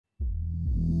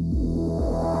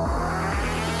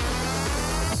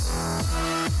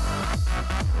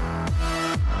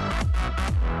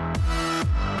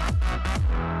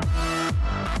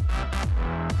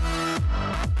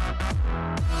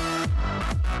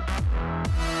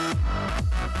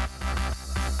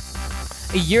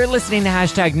You're listening to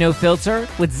Hashtag No Filter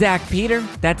with Zack Peter.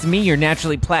 That's me, your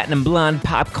naturally platinum blonde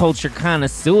pop culture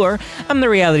connoisseur. I'm the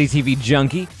reality TV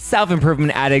junkie,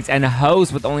 self-improvement addict, and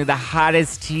host with only the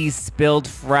hottest tea spilled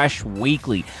fresh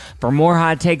weekly. For more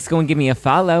hot takes, go and give me a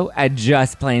follow at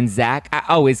Just Plain Zack. I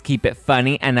always keep it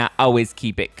funny, and I always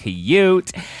keep it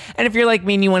cute. And if you're like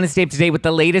me and you want to stay up to date with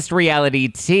the latest reality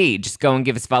tea, just go and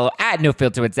give us a follow at No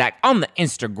Filter with Zack on the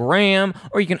Instagram,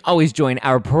 or you can always join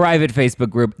our private Facebook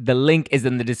group. The link is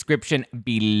in the description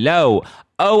below.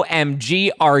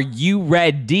 OMG, are you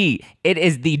ready? It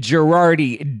is the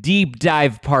Girardi Deep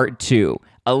Dive Part 2.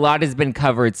 A lot has been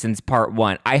covered since Part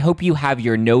 1. I hope you have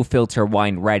your No Filter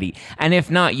wine ready. And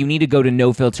if not, you need to go to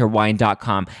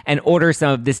nofilterwine.com and order some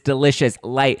of this delicious,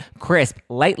 light, crisp,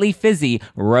 lightly fizzy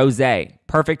rosé.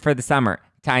 Perfect for the summer.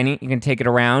 Tiny, you can take it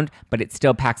around, but it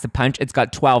still packs a punch. It's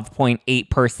got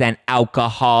 12.8%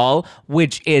 alcohol,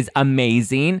 which is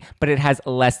amazing, but it has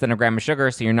less than a gram of sugar,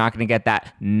 so you're not going to get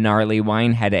that gnarly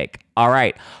wine headache. All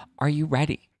right, are you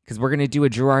ready? Because we're going to do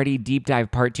a Girardi Deep Dive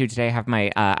Part 2 today. I have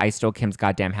my I Stole Kim's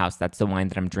Goddamn House. That's the wine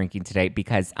that I'm drinking today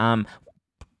because Tom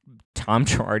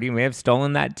Girardi may have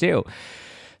stolen that too.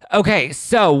 Okay,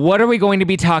 so what are we going to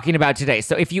be talking about today?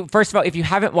 So first of all, if you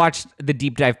haven't watched the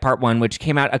Deep Dive Part 1, which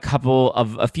came out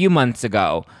a few months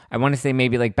ago, I want to say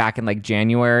maybe like back in like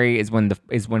January is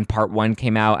when Part 1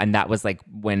 came out, and that was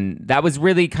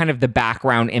really kind of the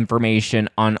background information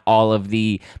on all of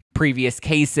the previous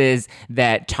cases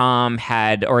that Tom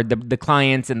had, or the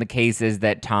clients in the cases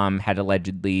that Tom had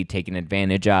allegedly taken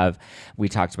advantage of. We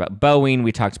talked about Boeing.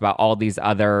 We talked about all these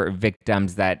other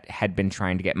victims that had been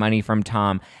trying to get money from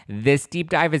Tom. This deep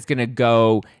dive is going to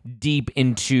go deep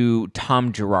into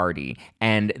Tom Girardi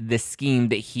and the scheme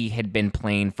that he had been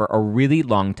playing for a really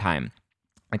long time.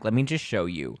 Like, let me just show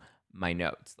you my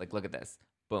notes. Like, look at this.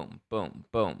 Boom, boom,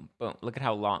 boom, boom. Look at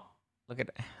how long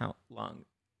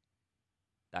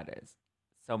that is.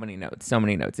 So many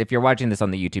notes. If you're watching this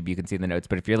on the YouTube, you can see the notes.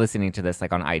 But if you're listening to this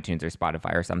like on iTunes or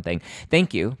Spotify or something,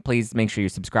 thank you. Please make sure you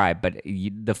subscribe. But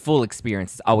the full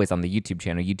experience is always on the YouTube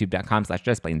channel,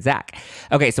 youtube.com/justplainzack.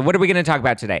 Okay, so what are we going to talk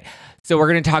about today? So we're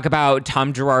going to talk about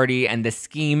Tom Girardi and the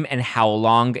scheme and how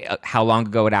long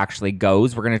ago it actually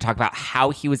goes. We're going to talk about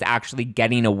how he was actually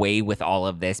getting away with all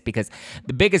of this, because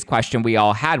the biggest question we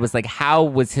all had was like, how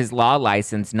was his law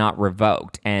license not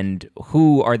revoked? And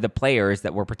who are the players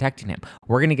that were protecting him?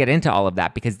 We're going to get into all of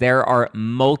that because there are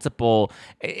multiple,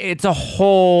 it's a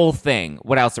whole thing.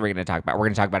 What else are we going to talk about? We're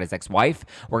going to talk about his ex-wife.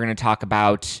 We're going to talk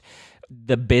about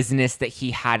the business that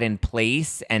he had in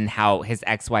place and how his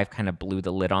ex-wife kind of blew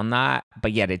the lid on that,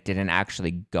 but yet it didn't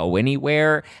actually go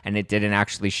anywhere and it didn't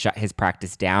actually shut his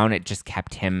practice down. It just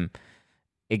kept him...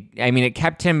 It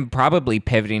kept him probably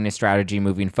pivoting his strategy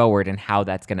moving forward and how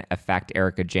that's going to affect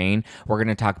Erika Jayne. We're going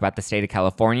to talk about the state of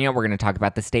California. We're going to talk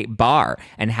about the state bar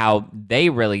and how they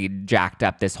really jacked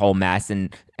up this whole mess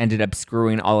and ended up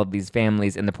screwing all of these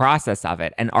families in the process of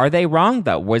it. And are they wrong,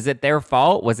 though? Was it their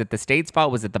fault? Was it the state's fault?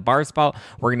 Was it the bar's fault?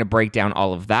 We're going to break down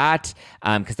all of that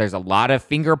because there's a lot of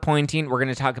finger pointing. We're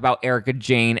going to talk about Erika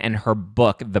Jayne and her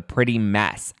book, The Pretty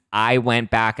Mess. I went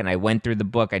back and I went through the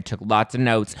book. I took lots of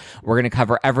notes. We're going to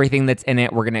cover everything that's in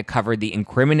it. We're going to cover the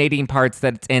incriminating parts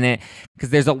that's in it because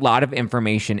there's a lot of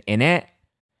information in it.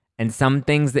 And some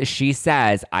things that she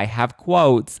says, I have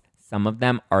quotes. Some of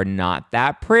them are not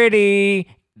that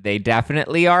pretty. They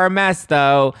definitely are a mess,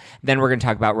 though. Then we're going to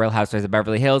talk about Real Housewives of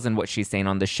Beverly Hills and what she's saying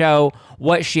on the show,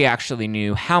 what she actually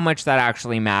knew, how much that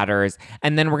actually matters.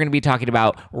 And then we're going to be talking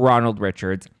about Ronald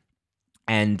Richards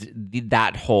and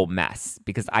that whole mess,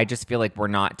 because I just feel like we're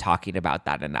not talking about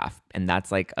that enough. And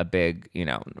that's like a big,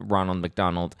 Ronald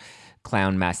McDonald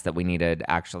clown mess that we need to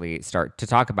actually start to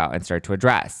talk about and start to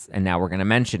address. And now we're going to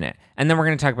mention it. And then we're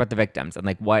going to talk about the victims and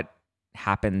like what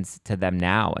happens to them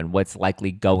now and what's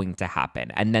likely going to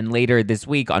happen. And then later this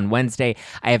week on Wednesday,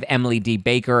 I have Emily D.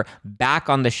 Baker back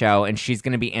on the show, and she's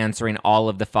going to be answering all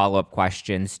of the follow-up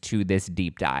questions to this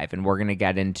deep dive. And we're going to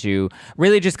get into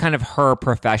really just kind of her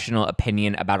professional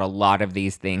opinion about a lot of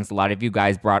these things. A lot of you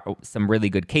guys brought some really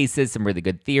good cases, some really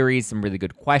good theories, some really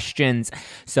good questions.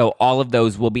 So all of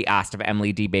those will be asked of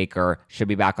Emily D. Baker. She'll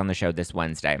be back on the show this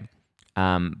Wednesday.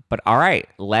 But all right,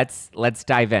 let's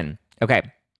dive in. Okay.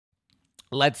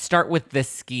 Let's start with the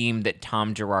scheme that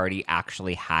Tom Girardi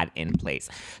actually had in place.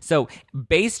 So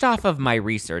based off of my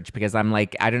research, because I'm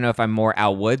like, I don't know if I'm more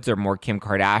Al Woods or more Kim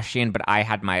Kardashian, but I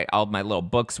had all my little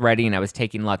books ready and I was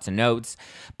taking lots of notes.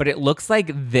 But it looks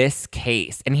like this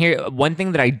case, and here, one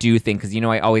thing that I do think, because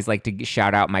I always like to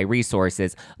shout out my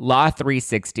resources, Law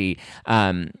 360,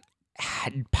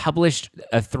 had published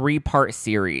a 3-part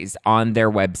series on their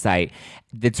website,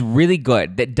 that's really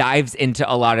good, that dives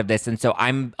into a lot of this. And so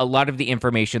a lot of the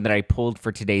information that I pulled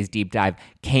for today's deep dive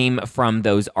came from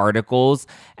those articles,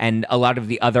 and a lot of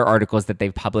the other articles that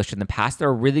they've published in the past. They're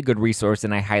a really good resource,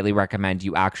 and I highly recommend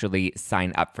you actually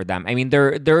sign up for them. I mean,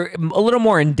 they're a little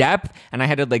more in depth, and I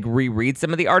had to like reread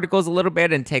some of the articles a little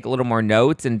bit and take a little more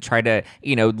notes and try to,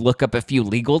 look up a few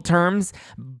legal terms,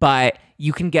 but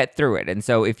you can get through it. And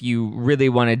so if you really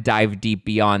want to dive deep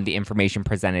beyond the information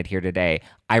presented here today,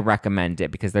 I recommend it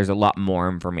because there's a lot more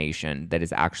information that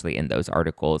is actually in those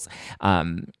articles.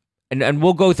 And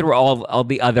we'll go through all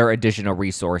the other additional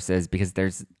resources because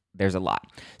there's a lot.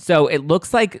 So it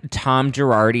looks like Tom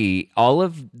Girardi, all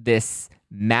of this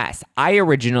mess, my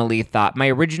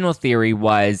original theory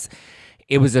was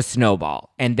it was a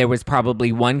snowball, and there was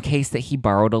probably one case that he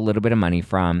borrowed a little bit of money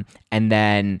from, and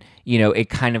then, it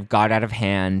kind of got out of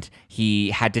hand. He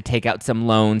had to take out some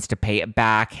loans to pay it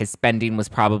back. His spending was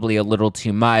probably a little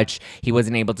too much. He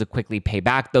wasn't able to quickly pay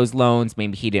back those loans.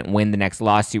 Maybe he didn't win the next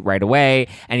lawsuit right away,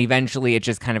 and eventually it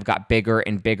just kind of got bigger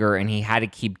and bigger, and he had to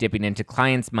keep dipping into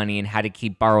clients' money and had to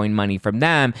keep borrowing money from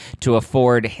them to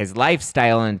afford his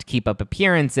lifestyle and to keep up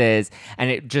appearances, and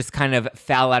it just kind of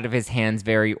fell out of his hands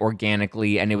very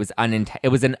organically, and it was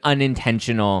an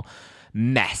unintentional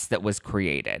mess that was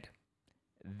created.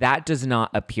 That does not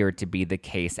appear to be the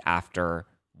case after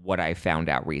what I found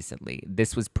out recently.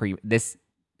 This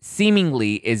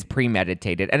seemingly is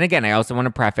premeditated. And again, I also want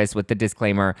to preface with the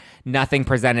disclaimer, nothing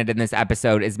presented in this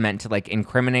episode is meant to like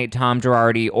incriminate Tom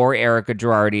Girardi or Erika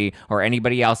Girardi or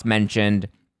anybody else mentioned.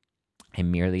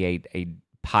 I'm merely a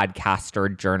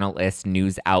podcaster, journalist,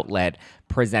 news outlet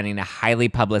presenting a highly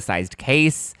publicized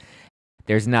case.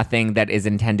 There's nothing that is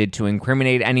intended to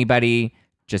incriminate anybody.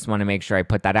 Just want to make sure I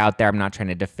put that out there. I'm not trying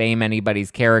to defame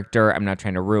anybody's character. I'm not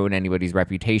trying to ruin anybody's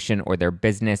reputation or their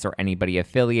business or anybody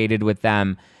affiliated with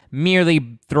them.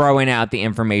 Merely throwing out the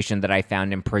information that I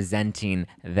found and presenting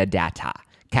the data.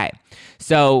 Okay,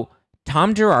 so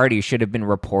Tom Girardi should have been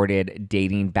reported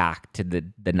dating back to the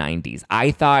 90s.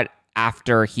 I thought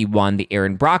after he won the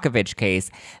Erin Brockovich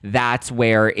case, that's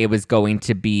where it was going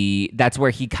to be, that's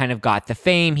where he kind of got the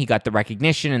fame, he got the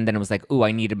recognition, and then it was like, ooh,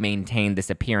 I need to maintain this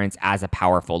appearance as a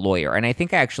powerful lawyer. And I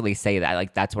think I actually say that,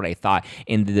 like, that's what I thought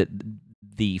in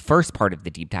the first part of the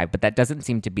deep dive, but that doesn't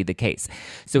seem to be the case.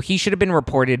 So he should have been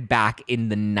reported back in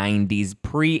the 90s,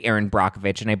 pre-Erin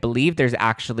Brockovich, and I believe there's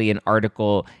actually an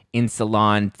article in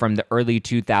Salon from the early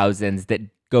 2000s that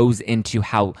goes into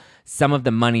how some of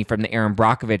the money from the Erin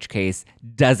Brockovich case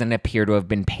doesn't appear to have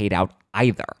been paid out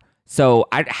either. So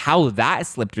how that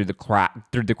slipped through the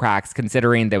cracks,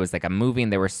 considering there was like a movie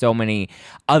and there were so many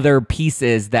other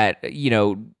pieces that,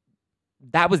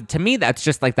 that was, to me, that's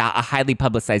just like a highly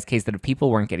publicized case that if people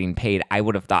weren't getting paid, I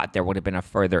would have thought there would have been a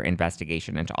further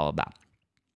investigation into all of that.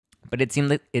 But it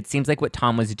seems like what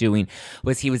Tom was doing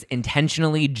was he was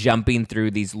intentionally jumping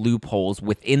through these loopholes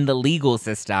within the legal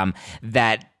system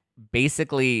that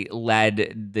basically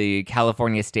led the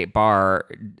California State Bar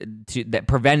that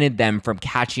prevented them from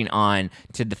catching on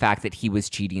to the fact that he was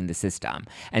cheating the system.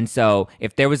 And so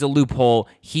if there was a loophole,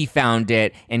 he found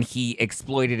it and he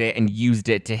exploited it and used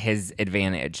it to his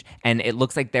advantage. And it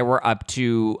looks like there were up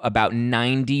to about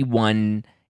 91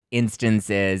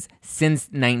 instances since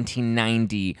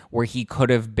 1990 where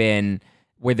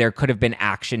there could have been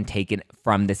action taken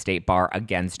from the State Bar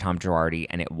against Tom Girardi,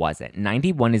 and it wasn't.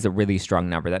 91 is a really strong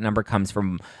number. That number comes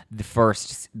from the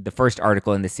first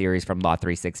article in the series from Law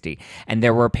 360. And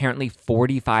there were apparently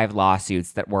 45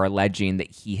 lawsuits that were alleging that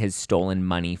he has stolen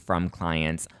money from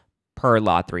clients per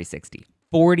Law 360.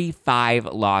 45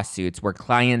 lawsuits where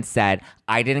clients said,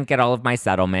 I didn't get all of my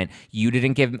settlement. You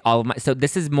didn't give all of my... So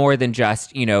this is more than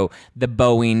just, the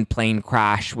Boeing plane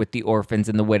crash with the orphans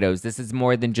and the widows. This is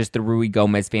more than just the Rui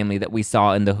Gomez family that we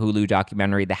saw in the Hulu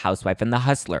documentary, The Housewife and the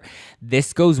Hustler.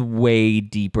 This goes way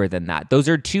deeper than that. Those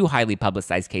are two highly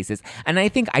publicized cases. And I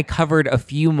think I covered a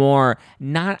few more.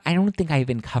 I don't think I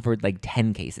even covered like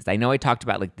 10 cases. I know I talked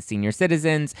about like the senior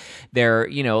citizens. There,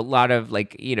 a lot of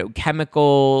like,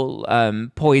 chemical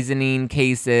poisoning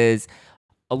cases.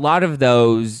 A lot of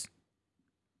those,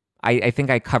 I think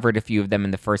I covered a few of them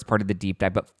in the first part of the deep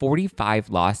dive, but 45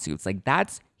 lawsuits, like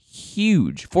that's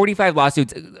huge. 45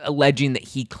 lawsuits alleging that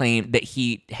he claimed that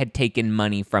he had taken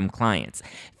money from clients.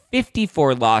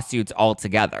 54 lawsuits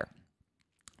altogether.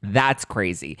 That's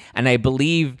crazy. And I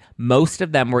believe most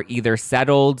of them were either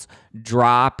settled,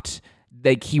 dropped,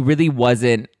 like he really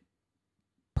wasn't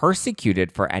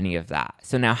persecuted for any of that.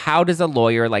 So now how does a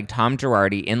lawyer like Tom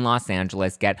Girardi in Los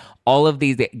Angeles get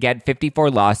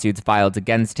 54 lawsuits filed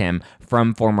against him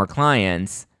from former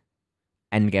clients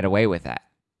and get away with it?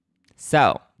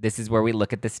 So this is where we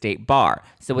look at the state bar.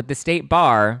 So with the state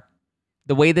bar,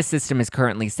 the way the system is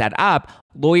currently set up,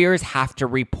 lawyers have to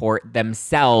report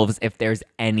themselves if there's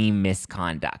any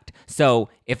misconduct. So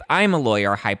if I'm a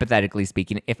lawyer, hypothetically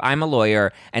speaking, if I'm a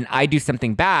lawyer and I do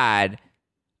something bad,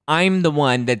 I'm the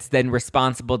one that's then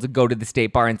responsible to go to the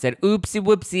state bar and said, oopsie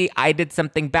whoopsie, I did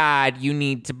something bad. You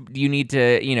need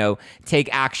to, take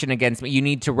action against me. You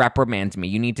need to reprimand me.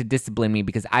 You need to discipline me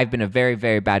because I've been a very,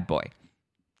 very bad boy.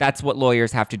 That's what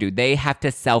lawyers have to do. They have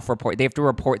to self-report. They have to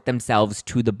report themselves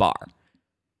to the bar.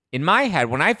 In my head,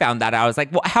 when I found that, I was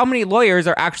like, well, how many lawyers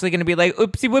are actually going to be like,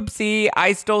 oopsie whoopsie,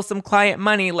 I stole some client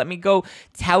money. Let me go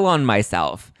tell on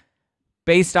myself.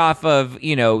 Based off of,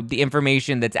 the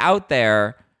information that's out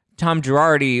there, Tom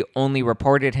Girardi only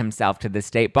reported himself to the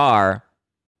state bar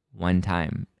one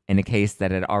time in a case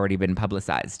that had already been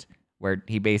publicized, where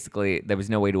there was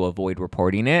no way to avoid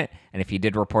reporting it. And if he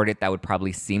did report it, that would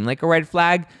probably seem like a red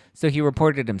flag. So he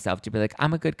reported himself to be like,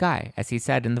 I'm a good guy, as he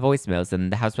said in the voicemails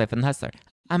and The Housewife and the Hustler.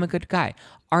 I'm a good guy.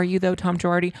 Are you though, Tom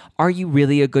Girardi? Are you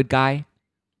really a good guy?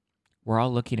 We're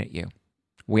all looking at you.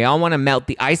 We all want to melt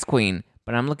the ice queen,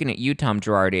 but I'm looking at you, Tom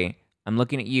Girardi. I'm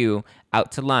looking at you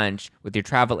out to lunch with your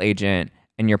travel agent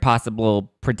and your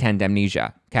possible pretend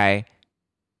amnesia, okay?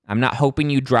 I'm not hoping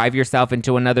you drive yourself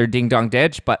into another ding-dong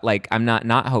ditch, but I'm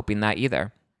not hoping that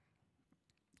either.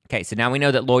 Okay, so now we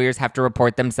know that lawyers have to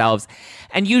report themselves.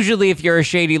 And usually if you're a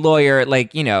shady lawyer,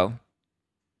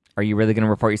 are you really going to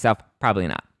report yourself? Probably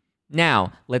not.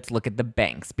 Now, let's look at the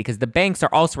banks, because the banks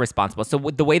are also responsible. So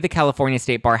the way the California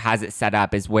State Bar has it set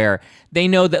up is where they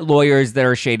know that lawyers that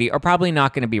are shady are probably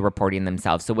not going to be reporting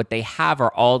themselves. So what they have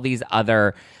are all these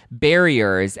other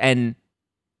barriers. And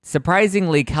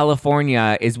surprisingly,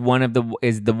 California is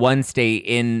the one state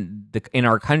in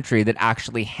our country that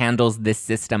actually handles this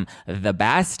system the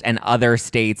best, and other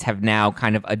states have now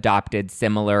kind of adopted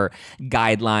similar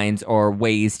guidelines or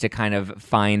ways to kind of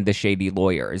find the shady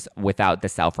lawyers without the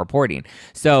self-reporting.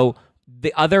 So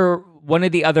one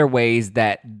of the other ways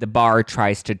that the bar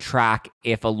tries to track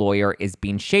if a lawyer is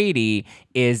being shady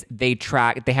is they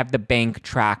have the bank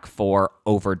track for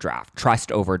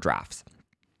trust overdrafts.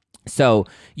 So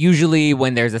usually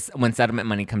when settlement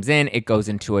money comes in, it goes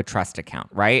into a trust account,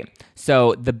 right?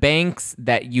 So the banks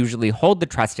that usually hold the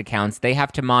trust accounts, they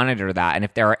have to monitor that. And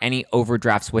if there are any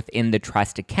overdrafts within the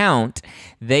trust account,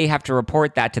 they have to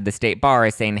report that to the state bar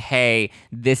as saying, hey,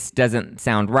 this doesn't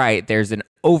sound right. There's an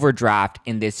overdraft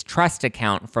in this trust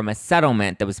account from a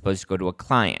settlement that was supposed to go to a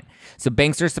client. So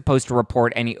banks are supposed to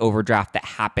report any overdraft that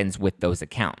happens with those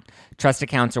accounts. Trust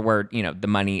accounts are where, the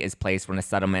money is placed when a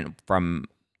settlement for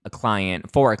a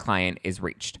client is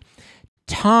reached.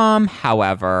 Tom,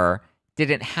 however,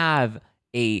 didn't have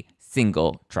a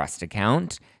single trust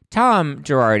account. Tom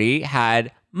Girardi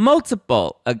had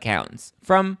multiple accounts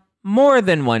from more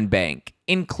than one bank,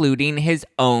 including his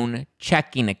own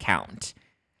checking account.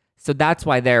 So that's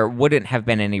why there wouldn't have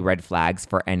been any red flags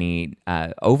for any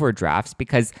overdrafts,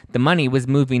 because the money was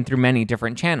moving through many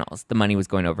different channels. The money was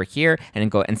going over here,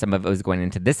 and some of it was going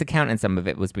into this account, and some of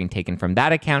it was being taken from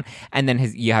that account. And then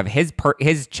you have his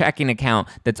checking account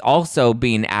that's also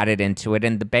being added into it,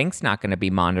 and the bank's not going to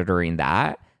be monitoring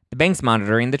that. The bank's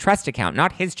monitoring the trust account,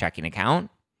 not his checking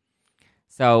account.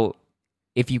 So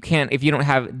you can't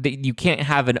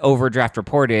have an overdraft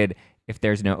reported if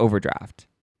there's no overdraft,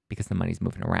 because the money's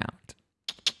moving around.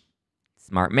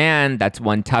 Smart man. That's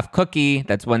one tough cookie.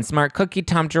 That's one smart cookie,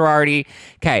 Tom Girardi.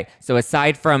 Okay, so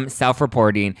aside from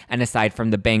self-reporting and aside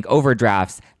from the bank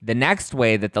overdrafts, the next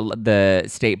way that the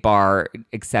state bar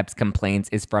accepts complaints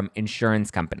is from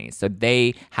insurance companies. So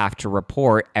they have to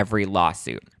report every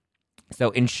lawsuit.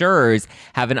 So insurers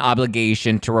have an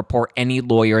obligation to report any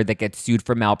lawyer that gets sued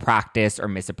for malpractice or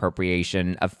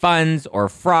misappropriation of funds or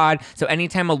fraud. So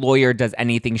anytime a lawyer does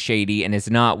anything shady and is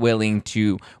not willing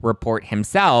to report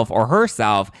himself or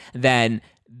herself, then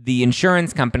the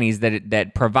insurance companies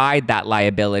that provide that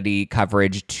liability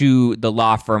coverage to the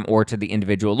law firm or to the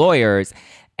individual lawyers,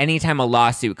 anytime a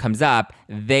lawsuit comes up,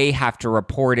 they have to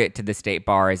report it to the state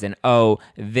bar as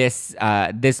this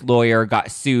lawyer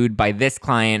got sued by this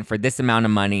client for this amount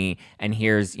of money, and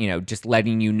here's, just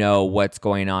letting you know what's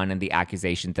going on and the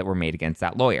accusations that were made against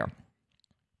that lawyer.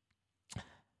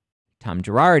 Tom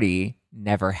Girardi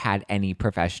never had any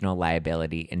professional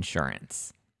liability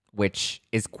insurance, which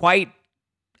is quite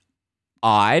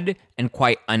odd and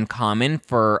quite uncommon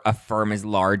for a firm as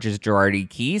large as Girardi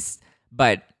Keese,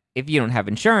 but if you don't have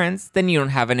insurance, then you don't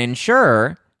have an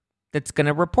insurer that's going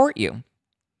to report you.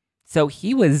 So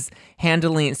he was he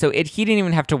didn't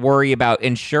even have to worry about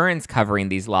insurance covering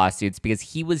these lawsuits because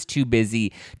he was too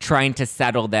busy trying to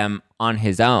settle them on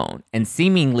his own and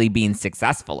seemingly being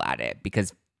successful at it,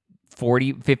 because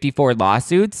 54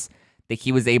 lawsuits that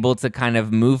he was able to kind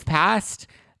of move past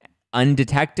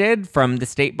undetected from the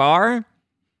state bar.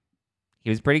 He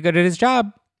was pretty good at his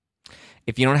job.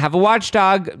 If you don't have a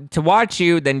watchdog to watch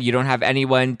you, then you don't have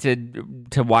anyone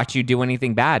to watch you do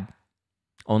anything bad.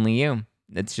 Only you.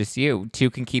 It's just you. Two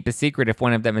can keep a secret if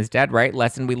one of them is dead, right?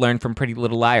 Lesson we learned from Pretty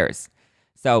Little Liars.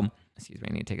 So, excuse me,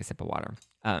 I need to take a sip of water.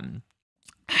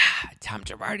 Tom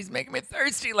Girardi's making me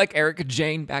thirsty like Erika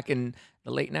Jayne back in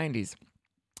the late 90s.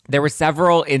 There were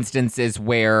several instances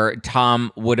where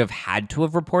Tom would have had to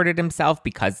have reported himself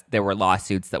because there were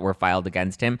lawsuits that were filed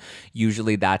against him.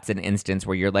 Usually that's an instance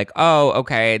where you're like, oh,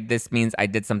 okay, this means I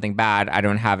did something bad. I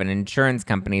don't have an insurance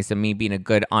company. So me being a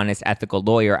good, honest, ethical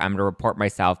lawyer, I'm going to report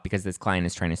myself because this client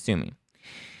is trying to sue me.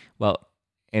 Well,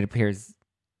 it appears,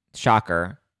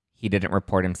 shocker, he didn't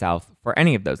report himself for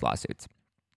any of those lawsuits.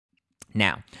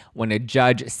 Now, when a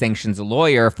judge sanctions a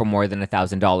lawyer for more than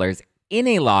 $1,000 in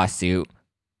a lawsuit,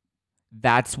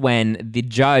 that's when the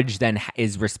judge then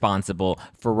is responsible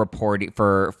for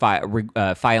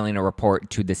filing a report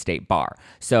to the state bar.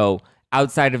 So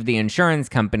outside of the insurance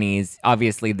companies,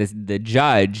 obviously the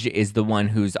judge is the one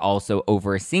who's also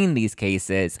overseeing these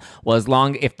cases. Well,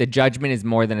 if the judgment is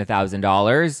more than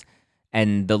 $1,000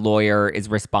 and the lawyer is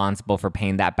responsible for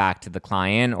paying that back to the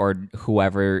client or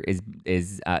whoever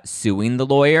is suing the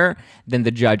lawyer, then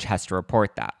the judge has to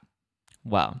report that.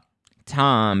 Well,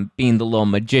 Tom, being the little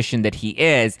magician that he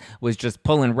is, was just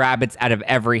pulling rabbits out of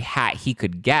every hat he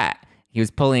could get. He was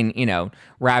pulling,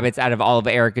 rabbits out of all of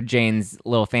Erika Jayne's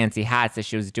little fancy hats that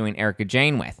she was doing Erika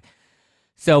Jayne with.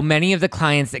 So many of the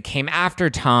clients that came after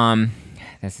Tom,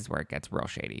 this is where it gets real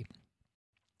shady.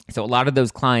 So a lot of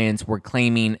those clients were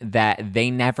claiming that they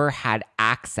never had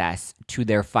access to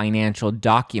their financial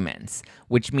documents,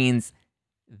 which means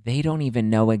they don't even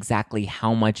know exactly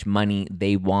how much money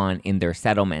they want in their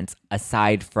settlements,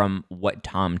 aside from what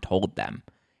Tom told them.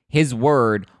 His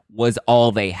word was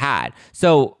all they had.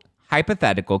 So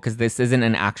hypothetical, because this isn't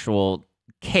an actual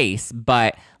case,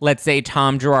 but let's say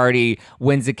Tom Girardi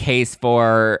wins a case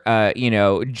for,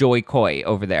 Joy Coy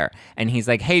over there. And he's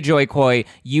like, hey, Joy Coy,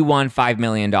 you won $5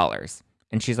 million.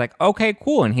 And she's like, okay,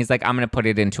 cool. And he's like, I'm going to put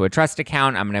it into a trust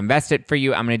account. I'm going to invest it for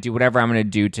you. I'm going to do whatever I'm going to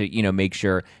do to, make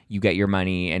sure you get your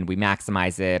money and we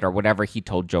maximize it or whatever he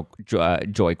told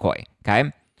Joy Coy.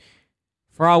 Okay.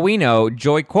 For all we know,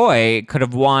 Joy Coy could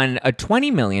have won a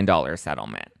 $20 million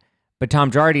settlement. But Tom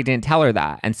Girardi didn't tell her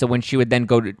that. And so when she would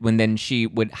then she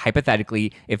would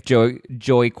hypothetically, if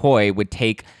Joy Coy would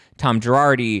take Tom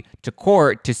Girardi to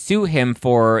court to sue him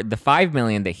for the $5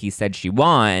 million that he said she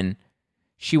won,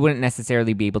 she wouldn't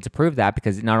necessarily be able to prove that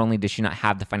because not only does she not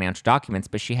have the financial documents,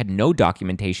 but she had no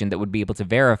documentation that would be able to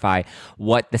verify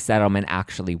what the settlement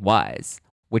actually was,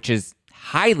 which is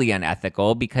highly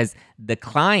unethical because the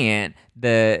client,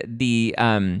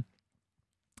 the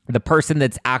person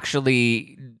that's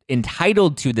actually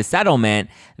entitled to the settlement,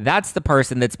 that's the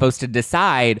person that's supposed to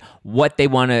decide what they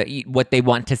want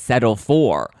to settle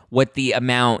for, what the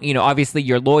amount, obviously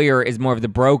your lawyer is more of the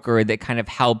broker that kind of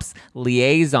helps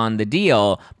liaison the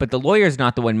deal, but the lawyer is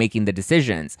not the one making the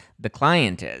decisions. The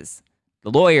client is.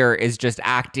 The lawyer is just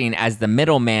acting as the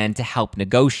middleman to help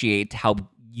negotiate, to help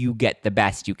you get the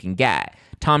best you can get.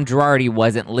 Tom Girardi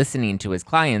wasn't listening to his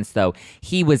clients, though.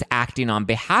 He was acting on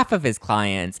behalf of his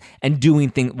clients and doing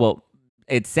things. Well,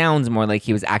 it sounds more like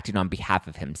he was acting on behalf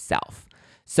of himself.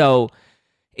 So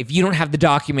if you don't have the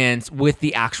documents with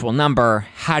the actual number,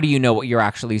 how do you know what you're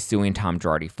actually suing Tom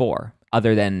Girardi for,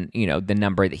 other than, the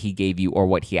number that he gave you or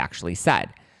what he actually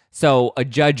said? So a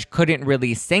judge couldn't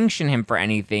really sanction him for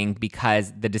anything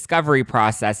because the discovery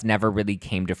process never really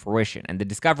came to fruition. And the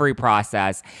discovery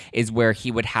process is where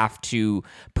he would have to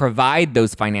provide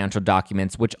those financial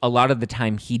documents, which a lot of the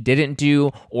time he didn't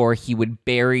do, or he would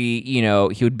bury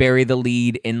the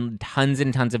lead in tons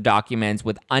and tons of documents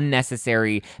with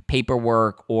unnecessary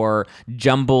paperwork or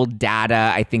jumbled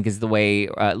data, I think is the way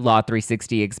Law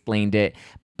 360 explained it.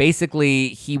 Basically,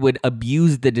 he would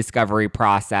abuse the discovery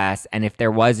process, and if there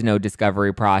was no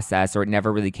discovery process or it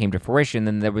never really came to fruition,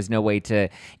 then there was no way to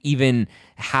even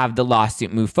have the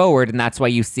lawsuit move forward, and that's why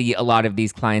you see a lot of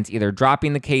these clients either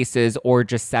dropping the cases or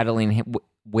just settling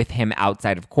with him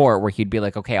outside of court, where he'd be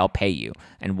like, okay, I'll pay you,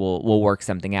 and we'll work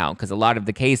something out, because a lot of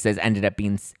the cases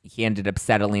he ended up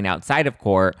settling outside of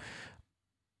court,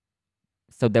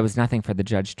 so there was nothing for the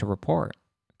judge to report,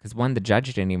 because one, the judge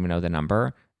didn't even know the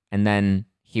number, and then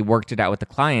he worked it out with the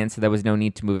client, so there was no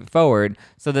need to move it forward.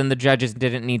 So then the judges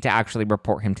didn't need to actually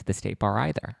report him to the state bar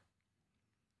either.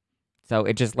 So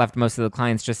it just left most of the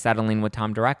clients just settling with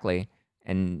Tom directly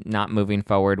and not moving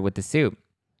forward with the suit.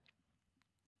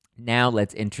 Now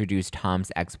let's introduce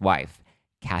Tom's ex-wife,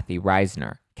 Kathy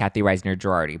Reisner. Kathy Reisner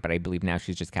Girardi, but I believe now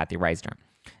she's just Kathy Reisner.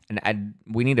 And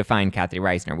we need to find Kathy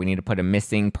Reisner. We need to put a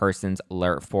missing persons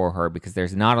alert for her because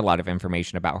there's not a lot of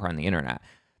information about her on the internet.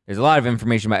 There's a lot of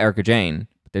information about Erika Jayne,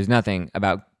 but there's nothing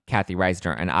about Kathy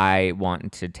Reisner, and I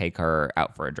want to take her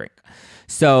out for a drink.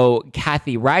 So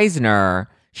Kathy Reisner,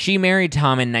 she married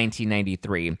Tom in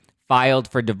 1993, filed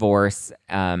for divorce,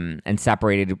 and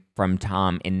separated from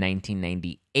Tom in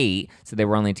 1998. So they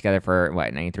were only together for,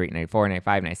 93, 94,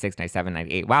 95, 96, 97,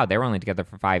 98. Wow, they were only together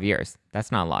for 5 years.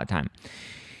 That's not a lot of time.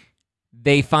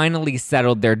 They finally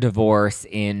settled their divorce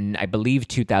in, I believe,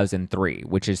 2003,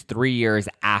 which is 3 years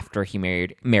after he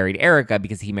married Erika,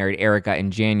 because he married Erika in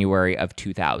January of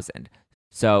 2000.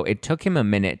 So it took him a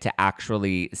minute to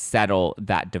actually settle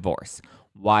that divorce.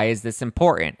 Why is this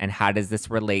important, and how does this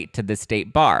relate to the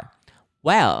state bar?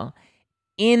 Well,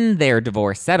 in their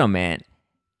divorce settlement,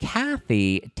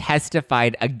 Kathy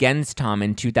testified against Tom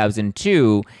in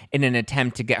 2002 in an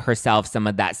attempt to get herself some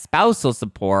of that spousal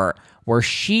support, where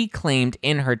she claimed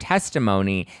in her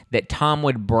testimony that Tom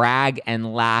would brag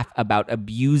and laugh about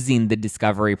abusing the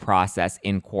discovery process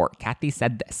in court. Kathy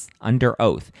said this under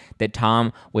oath, that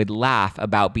Tom would laugh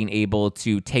about being able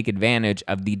to take advantage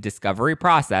of the discovery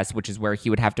process, which is where he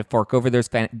would have to fork over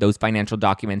those financial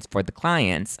documents for the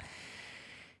clients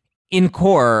in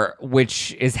court,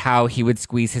 which is how he would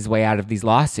squeeze his way out of these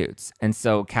lawsuits. And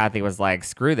so Kathy was like,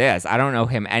 screw this. I don't owe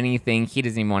him anything. He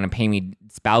doesn't even want to pay me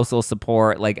spousal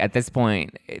support. Like, at this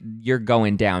point, you're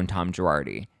going down, Tom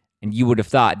Girardi. And you would have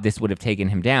thought this would have taken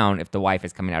him down if the wife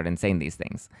is coming out and saying these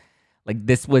things. Like,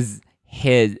 this was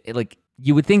his, like,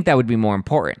 you would think that would be more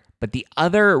important. But the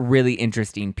other really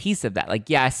interesting piece of that, like,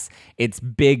 yes, it's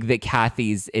big that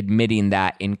Kathy's admitting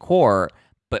that in court.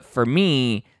 But for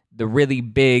me, the really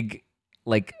big,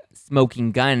 like,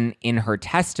 smoking gun in her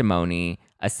testimony,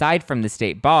 aside from the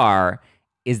state bar,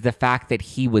 is the fact that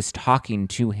he was talking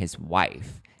to his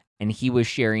wife and he was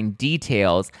sharing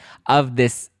details of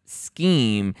this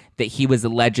scheme that he was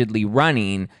allegedly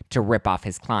running to rip off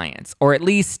his clients, or at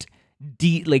least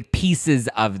pieces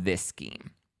of this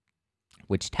scheme,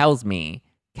 which tells me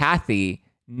Kathy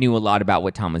knew a lot about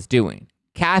what Tom was doing.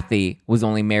 Kathy was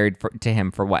only married to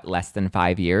him for less than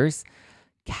 5 years.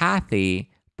 Kathy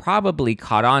probably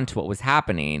caught on to what was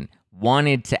happening,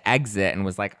 wanted to exit, and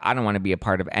was like, I don't want to be a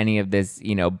part of any of this,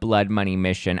 blood money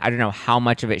mission. I don't know how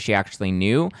much of it she actually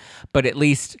knew, but at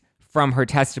least from her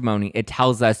testimony, it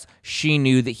tells us she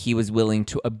knew that he was willing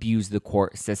to abuse the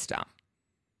court system.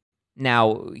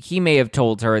 Now, he may have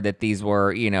told her that these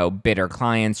were, bitter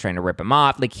clients trying to rip him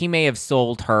off. Like, he may have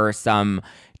sold her some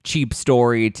cheap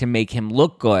story to make him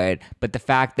look good, but the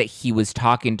fact that he was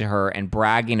talking to her and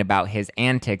bragging about his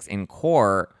antics in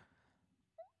court,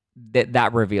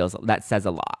 that says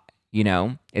a lot.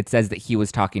 It says that he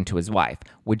was talking to his wife,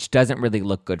 which doesn't really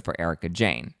look good for Erika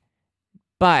Jayne.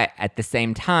 But at the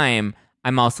same time,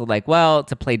 I'm also like, well,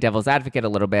 to play devil's advocate a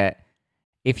little bit,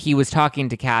 if he was talking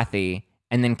to Kathy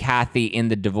and then Kathy in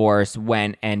the divorce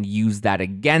went and used that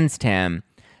against him,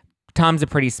 Tom's a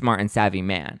pretty smart and savvy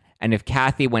man. And if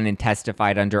Kathy went and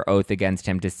testified under oath against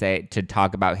him to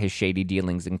talk about his shady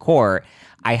dealings in court,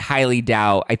 I highly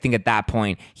doubt, I think at that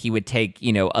point he would take,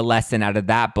 a lesson out of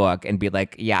that book and be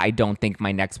like, yeah, I don't think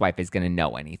my next wife is going to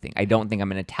know anything. I don't think I'm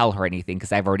going to tell her anything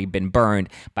because I've already been burned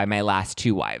by my last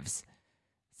 2 wives.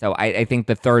 So I think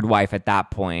the third wife at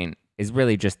that point is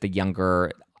really just the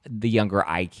younger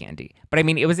eye candy. But I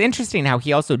mean, it was interesting how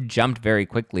he also jumped very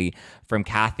quickly from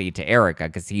Kathy to Erika,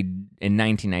 because he, in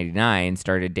 1999,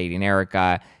 started dating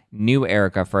Erika, knew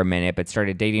Erika for a minute, but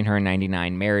started dating her in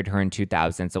 99, married her in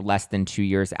 2000. So less than 2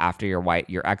 years after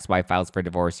your ex-wife files for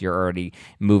divorce, you're already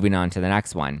moving on to the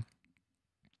next one.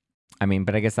 I mean,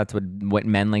 but I guess that's what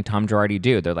men like Tom Girardi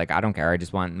do. They're like, I don't care. I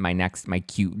just want my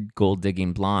cute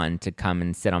gold-digging blonde to come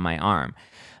and sit on my arm.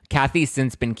 Kathy's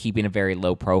since been keeping a very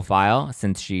low profile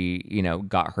since she,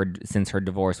 since her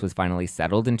divorce was finally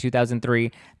settled in 2003.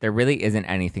 There really isn't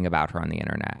anything about her on the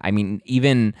internet. I mean,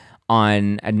 even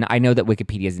on, and I know that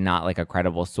Wikipedia is not like a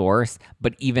credible source,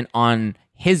 but even on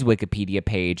his Wikipedia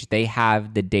page, they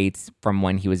have the dates from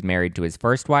when he was married to his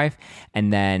first wife,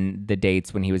 and then the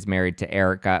dates when he was married to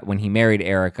Erika, when he married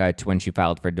Erika to when she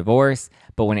filed for divorce.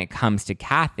 But when it comes to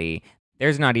Kathy,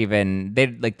 there's not even, the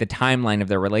timeline of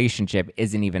their relationship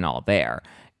isn't even all there.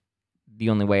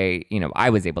 The only way, I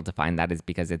was able to find that is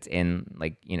because it's in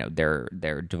their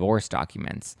divorce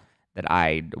documents that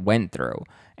I went through.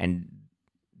 And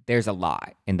there's a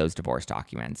lot in those divorce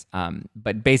documents.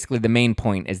 But basically the main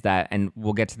point is that, and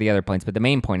we'll get to the other points, but the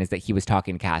main point is that he was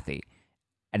talking to Kathy.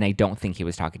 And I don't think he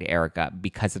was talking to Erika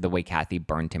because of the way Kathy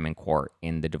burned him in court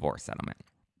in the divorce settlement.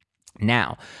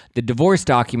 Now, the divorce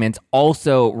documents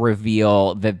also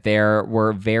reveal that there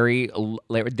were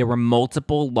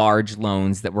multiple large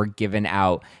loans that were given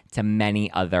out to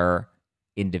many other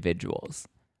individuals.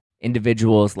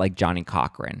 Individuals like Johnny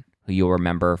Cochran, who you'll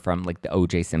remember from like the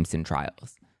O.J. Simpson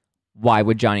trials. Why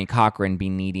would Johnny Cochran be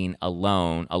needing a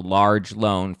loan, a large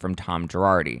loan from Tom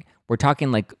Girardi? We're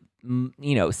talking like,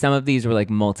 some of these were like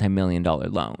multi-million-dollar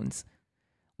loans,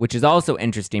 which is also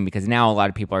interesting because now a lot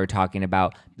of people are talking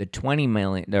about the 20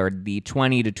 million or the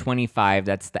 20 to 25,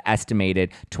 that's the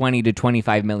estimated 20 to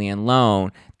 25 million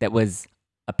loan that was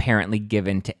apparently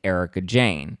given to Erika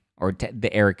Jayne, or to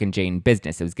the Erika Jayne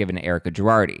business. It was given to Erika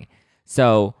Girardi.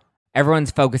 So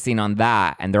everyone's focusing on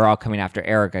that, and they're all coming after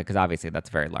Erika because obviously that's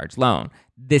a very large loan.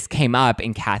 This came up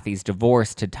in Kathy's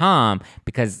divorce to Tom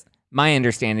because my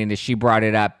understanding is she brought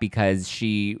it up because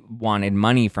she wanted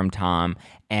money from Tom.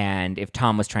 And if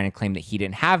Tom was trying to claim that he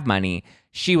didn't have money,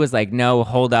 she was like, no,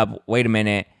 hold up, wait a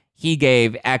minute. He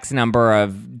gave X number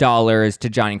of dollars to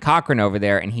Johnny Cochran over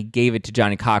there, and he gave it to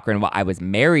Johnny Cochran while I was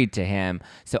married to him.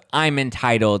 So I'm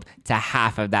entitled to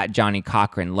half of that Johnny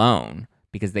Cochran loan,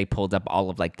 because they pulled up all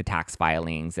of like the tax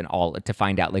filings and all to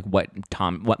find out like what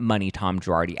money Tom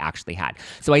Girardi actually had.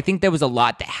 So I think there was a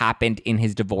lot that happened in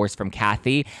his divorce from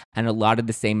Kathy, and a lot of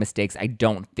the same mistakes I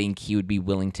don't think he would be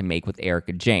willing to make with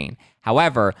Erika Jayne.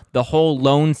 However, the whole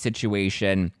loan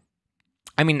situation,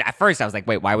 I mean, at first I was like,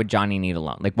 wait, why would Johnny need a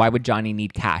loan? Like, why would Johnny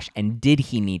need cash? And did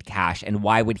he need cash? And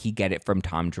why would he get it from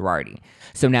Tom Girardi?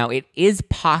 So now it is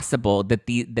possible that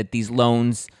these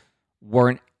loans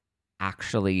weren't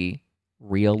actually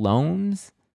real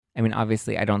loans. I mean,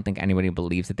 obviously, I don't think anybody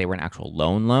believes that they were an actual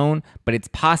loan, but it's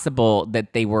possible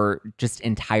that they were just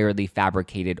entirely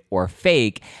fabricated or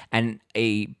fake, and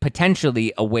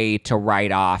potentially a way to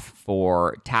write off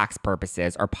for tax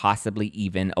purposes, or possibly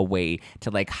even a way to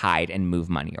like hide and move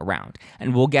money around.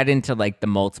 And we'll get into like the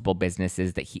multiple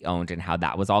businesses that he owned and how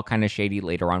that was all kind of shady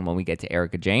later on when we get to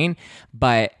Erika Jayne.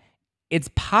 But it's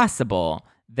possible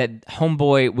that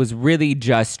Homeboy was really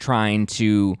just trying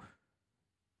to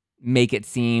make it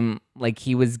seem like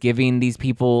he was giving these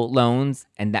people loans,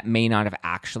 and that may not have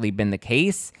actually been the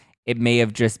case. It may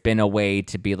have just been a way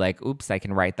to be like, oops, I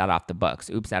can write that off the books.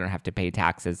 Oops, I don't have to pay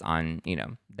taxes on,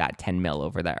 that 10 mil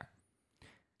over there.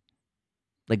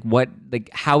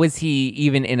 How is he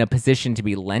even in a position to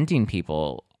be lending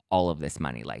people all of this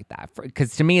money like that?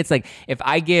 Because to me, it's like, if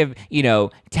I give,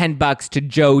 $10 to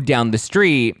Joe down the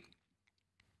street,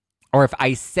 or if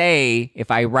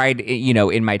I write,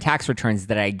 in my tax returns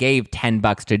that I gave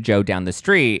 $10 to Joe down the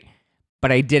street,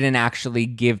 but I didn't actually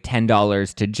give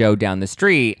 $10 to Joe down the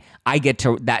street, I get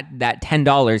to that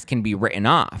 $10 can be written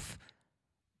off,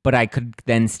 but I could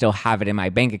then still have it in my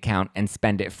bank account and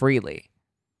spend it freely.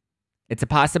 It's a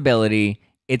possibility.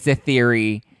 It's a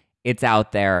theory. It's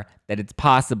out there that it's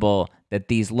possible that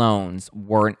these loans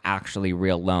weren't actually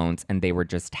real loans and they were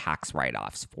just tax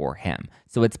write-offs for him.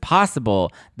 So it's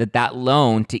possible that that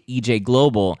loan to EJ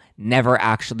Global never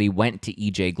actually went to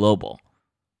EJ Global.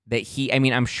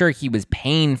 I'm sure he was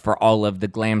paying for all of the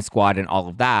Glam Squad and all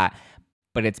of that,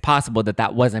 but it's possible that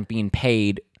that wasn't being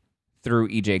paid through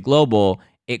EJ Global.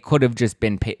 It could have just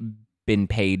been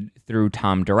paid through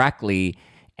Tom directly.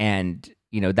 And,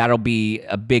 that'll be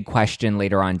a big question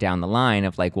later on down the line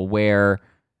of like, well,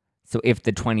 so if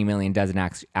the 20 million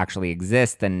doesn't actually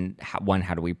exist, then how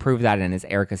do we prove that? And is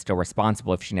Erika still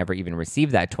responsible if she never even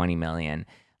received that 20 million?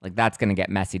 Like, that's going to get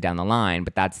messy down the line,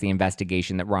 but that's the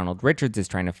investigation that Ronald Richards is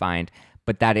trying to find.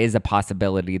 But that is a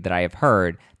possibility that I have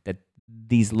heard, that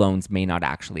these loans may not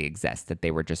actually exist, that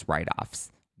they were just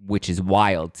write-offs, which is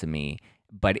wild to me.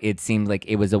 But it seemed like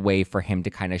it was a way for him to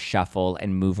kind of shuffle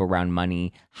and move around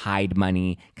money, hide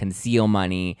money, conceal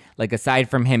money. Like, aside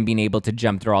from him being able to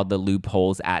jump through all the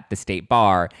loopholes at the state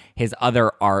bar, his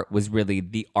other art was really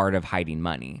the art of hiding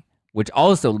money, which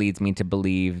also leads me to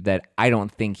believe that I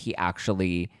don't think he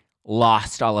actually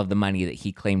lost all of the money that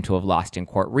he claimed to have lost in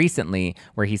court recently,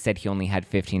 where he said he only had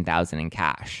 $15,000 in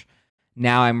cash.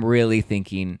 Now I'm really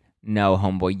thinking, no,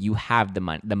 homeboy, you have the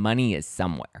money. The money is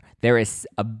somewhere. There is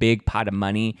a big pot of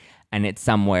money, and it's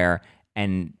somewhere,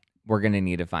 and we're going to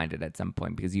need to find it at some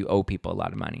point because you owe people a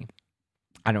lot of money.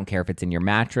 I don't care if it's in your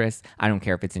mattress. I don't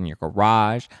care if it's in your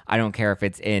garage. I don't care if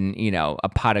it's in, a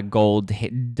pot of gold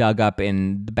dug up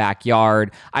in the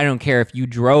backyard. I don't care if you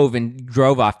drove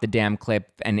off the damn cliff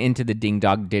and into the ding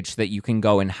dog ditch so that you can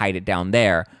go and hide it down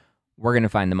there. We're going to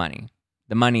find the money.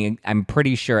 The money, I'm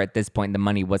pretty sure at this point, the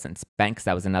money wasn't spent, because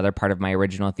that was another part of my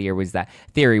original theory was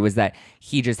that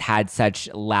he just had such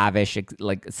a lavish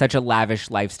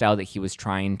lifestyle that he was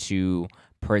trying to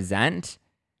present,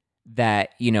 that,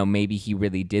 maybe he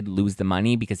really did lose the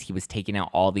money because he was taking out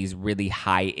all these really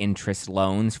high interest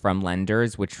loans from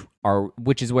lenders, which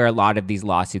is where a lot of these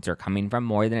lawsuits are coming from.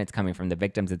 More than it's coming from the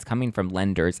victims, it's coming from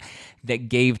lenders that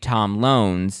gave Tom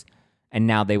loans, and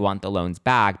now they want the loans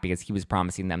back because he was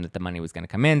promising them that the money was going to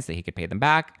come in so he could pay them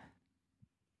back.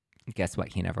 Guess what?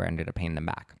 He never ended up paying them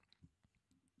back.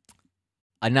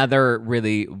 Another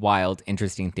really wild,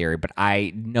 interesting theory, but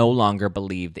I no longer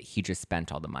believe that he just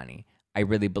spent all the money. I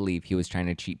really believe he was trying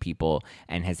to cheat people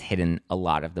and has hidden a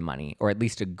lot of the money, or at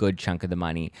least a good chunk of the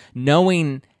money.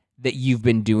 Knowing that you've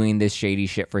been doing this shady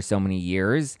shit for so many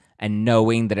years and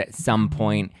knowing that at some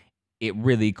point it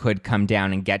really could come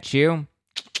down and get you.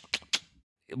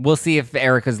 We'll see if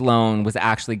Erika's loan was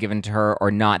actually given to her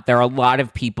or not. There are a lot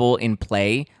of people in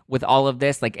play with all of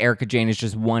this. Like Erika Jayne is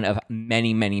just one of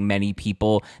many, many, many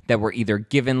people that were either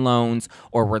given loans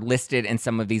or were listed in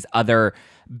some of these other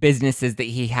businesses that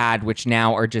he had, which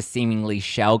now are just seemingly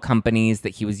shell companies that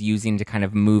he was using to kind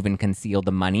of move and conceal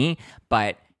the money.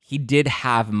 But he did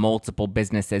have multiple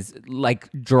businesses like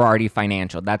Girardi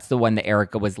Financial. That's the one that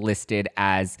Erika was listed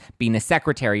as being a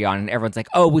secretary on. And everyone's like,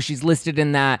 oh, well, she's listed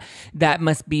in that. That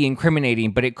must be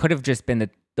incriminating. But it could have just been that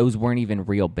those weren't even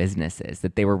real businesses,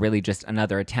 that they were really just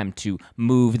another attempt to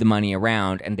move the money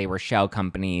around, and they were shell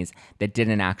companies that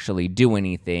didn't actually do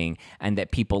anything, and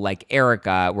that people like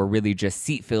Erika were really just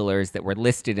seat fillers that were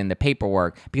listed in the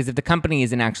paperwork. Because if the company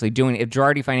isn't actually doing, if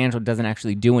Girardi Financial doesn't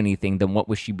actually do anything, then what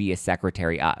would she be a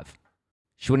secretary of?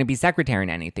 She wouldn't be secretary in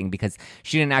anything because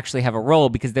she didn't actually have a role,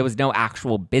 because there was no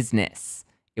actual business.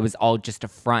 It was all just a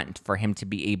front for him to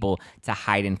be able to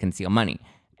hide and conceal money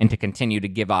and to continue to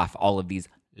give off all of these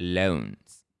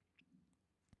loans.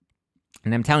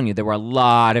 And I'm telling you, there were a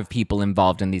lot of people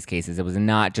involved in these cases. It was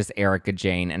not just Erika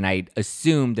Jayne, and I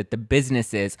assume that the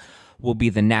businesses will be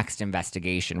the next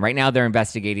investigation. Right now, they're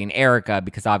investigating Erika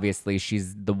because obviously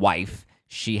she's the wife.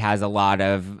 She has a lot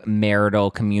of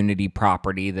marital community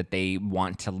property that they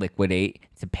want to liquidate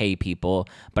to pay people.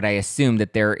 But I assume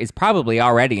that there is probably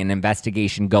already an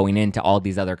investigation going into all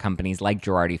these other companies like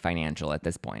Girardi Financial at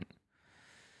this point.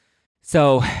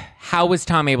 So how was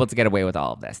Tom able to get away with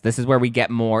all of this? This is where we get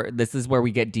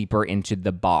deeper into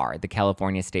the bar, the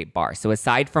California State Bar. So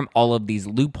aside from all of these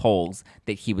loopholes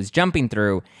that he was jumping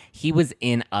through, he was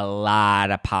in a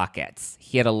lot of pockets.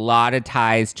 He had a lot of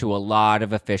ties to a lot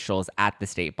of officials at the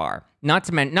State Bar. Not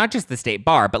just the State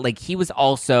Bar, but like he was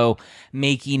also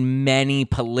making many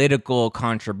political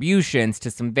contributions to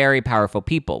some very powerful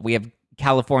people. We have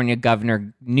California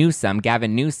Governor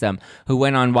Gavin Newsom, who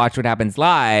went on Watch What Happens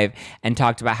Live and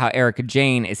talked about how Erika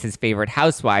Jayne is his favorite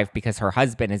housewife because her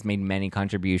husband has made many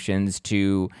contributions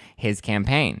to his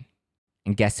campaign.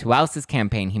 And guess who else's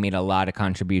campaign he made a lot of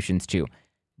contributions to?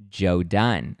 Joe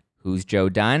Dunn. Who's Joe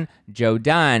Dunn? Joe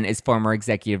Dunn is former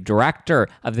executive director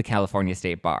of the California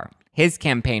State Bar. His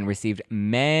campaign received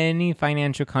many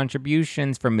financial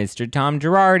contributions from Mr. Tom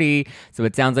Girardi. So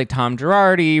it sounds like Tom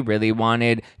Girardi really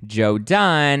wanted Joe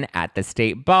Dunn at the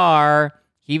State Bar.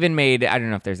 He even made, I don't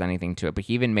know if there's anything to it, but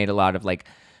he even made a lot of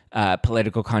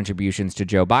political contributions to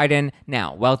Joe Biden.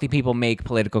 Now, wealthy people make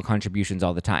political contributions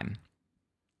all the time.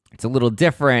 It's a little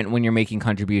different when you're making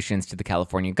contributions to the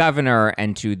California governor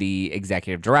and to the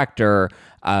executive director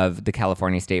of the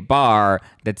California State Bar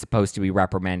that's supposed to be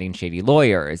reprimanding shady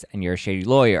lawyers, and you're a shady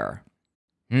lawyer.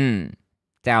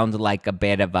 Sounds like a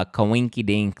bit of a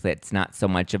coinky-dink that's not so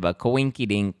much of a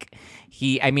coinky-dink.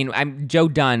 Joe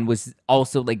Dunn was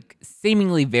also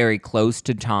seemingly very close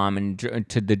to Tom and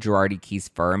to the Girardi Keys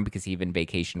firm because he even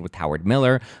vacationed with Howard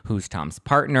Miller, who's Tom's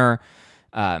partner.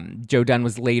 Joe Dunn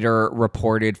was later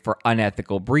reported for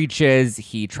unethical breaches.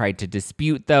 He tried to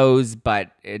dispute those,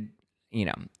 but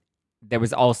there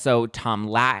was also Tom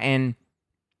Lattin.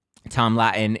 Tom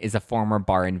Lattin is a former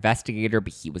bar investigator,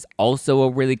 but he was also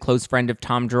a really close friend of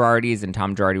Tom Girardi's, and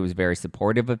Tom Girardi was very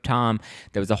supportive of Tom.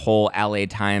 There was a whole LA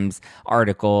Times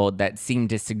article that seemed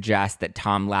to suggest that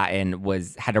Tom Lattin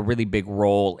had a really big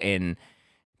role in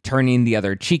turning the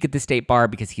other cheek at the State Bar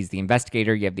because he's the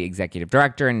investigator. You have the executive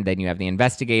director, and then you have the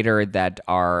investigator that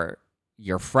are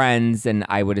your friends. And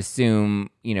I would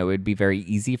assume, it would be very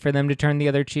easy for them to turn the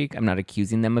other cheek. I'm not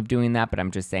accusing them of doing that, but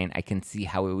I'm just saying I can see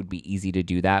how it would be easy to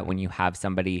do that when you have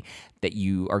somebody that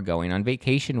you are going on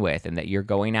vacation with and that you're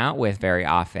going out with very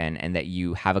often and that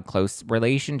you have a close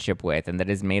relationship with and that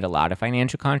has made a lot of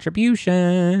financial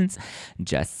contributions.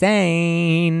 Just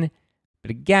saying. But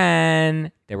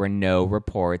again, there were no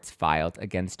reports filed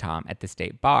against Tom at the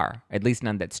State Bar, at least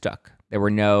none that stuck. There were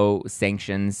no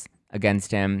sanctions against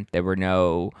him. There were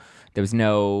no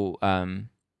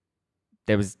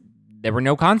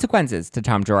consequences to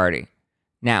Tom Girardi.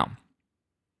 Now,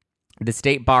 The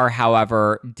state bar,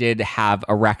 however, did have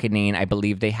a reckoning. I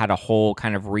believe they had a whole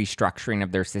kind of restructuring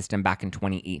of their system back in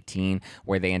 2018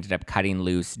 where they ended up cutting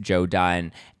loose Joe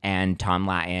Dunn and Tom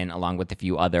Lattin along with a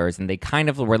few others. And they kind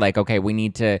of were like, okay, we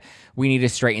need to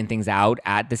straighten things out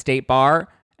at the state bar.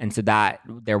 And so that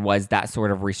there was that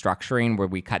sort of restructuring where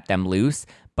we cut them loose.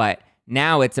 But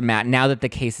now now that the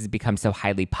case has become so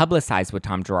highly publicized with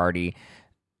Tom Girardi,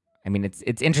 I mean,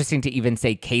 it's interesting to even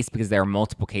say case because there are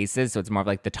multiple cases. So it's more of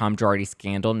like the Tom Girardi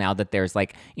scandal now that there's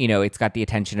like, it's got the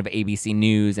attention of ABC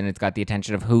News and it's got the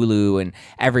attention of Hulu and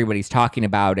everybody's talking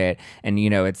about it. And,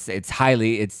 it's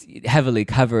heavily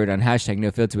covered on hashtag no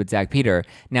filter with Zack Peter.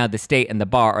 Now the state and the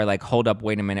bar are like, hold up,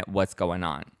 wait a minute, what's going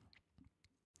on?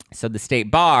 So the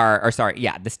state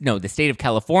the state of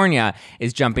California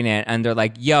is jumping in and they're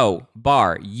like, yo,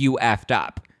 bar, you effed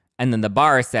up. And then the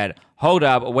bar said, hold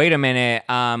up, wait a minute.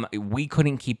 We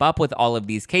couldn't keep up with all of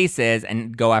these cases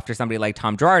and go after somebody like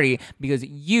Tom Girardi because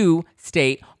you,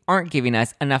 state, aren't giving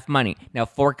us enough money. Now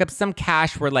fork up some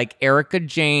cash. We're like Erika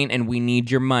Jayne and we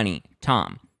need your money,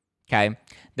 Tom. Okay.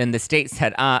 Then the state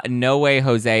said, no way,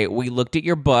 Jose. We looked at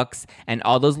your books and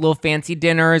all those little fancy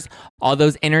dinners, all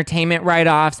those entertainment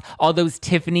write-offs, all those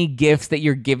Tiffany gifts that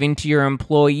you're giving to your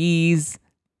employees.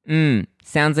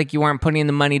 Sounds like you aren't putting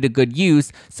the money to good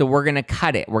use, so we're going to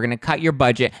cut it. We're going to cut your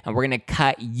budget, and we're going to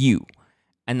cut you.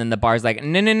 And then the bar's like,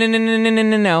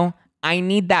 no. I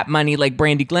need that money like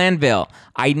Brandi Glanville.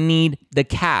 I need the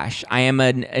cash. I am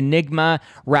an enigma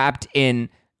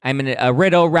I'm a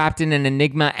riddle wrapped in an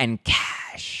enigma and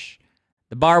cash.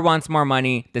 The bar wants more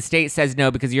money. The state says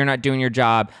no because you're not doing your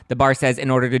job. The bar says in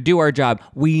order to do our job,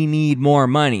 we need more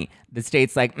money. The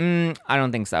state's like, I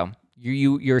don't think so.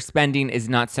 Your spending is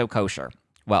not so kosher.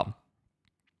 Well,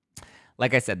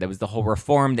 like I said, there was the whole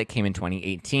reform that came in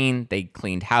 2018. They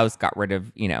cleaned house, got rid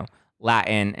of,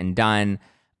 Lattin and Dunn.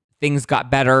 Things got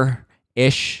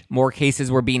better-ish. More cases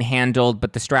were being handled,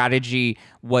 but the strategy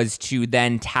was to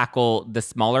then tackle the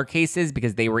smaller cases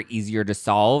because they were easier to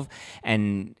solve.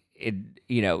 And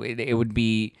it would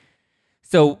be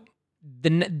so.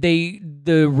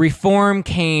 The reform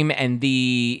came and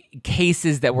the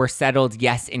cases that were settled,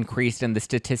 yes, increased and the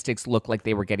statistics look like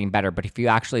they were getting better. But if you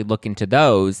actually look into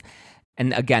those,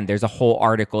 and again, there's a whole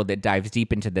article that dives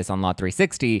deep into this on Law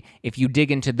 360. If you dig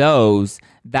into those,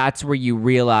 that's where you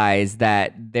realize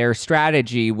that their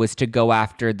strategy was to go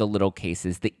after the little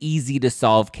cases, the easy to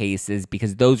solve cases,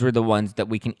 because those were the ones that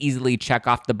we can easily check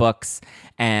off the books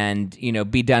and,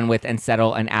 be done with and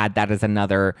settle and add that as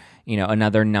another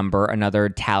number, another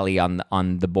tally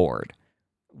on the board.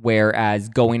 Whereas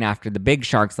going after the big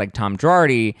sharks like Tom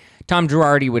Girardi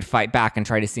would fight back and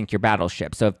try to sink your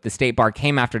battleship. So if the state bar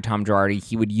came after Tom Girardi,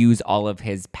 he would use all of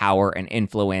his power and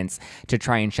influence to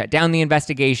try and shut down the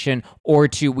investigation, or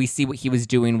we see what he was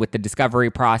doing with the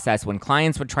discovery process. When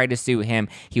clients would try to sue him,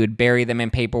 he would bury them in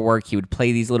paperwork. He would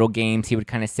play these little games. He would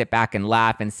kind of sit back and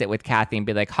laugh and sit with Kathy and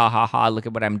be like, ha, ha, ha, look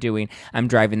at what I'm doing. I'm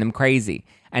driving them crazy.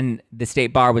 And the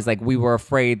state bar was like, we were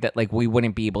afraid that we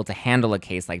wouldn't be able to handle a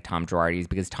case like Tom Girardi's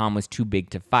because Tom was too big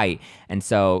to fight. And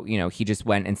so, he just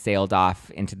went and sailed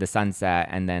off into the sunset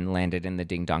and then landed in the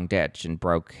ding dong ditch and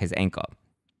broke his ankle.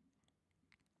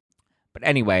 But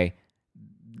anyway,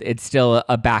 it's still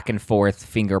a back and forth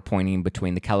finger pointing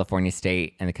between the California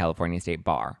state and the California state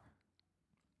bar.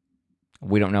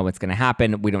 We don't know what's going to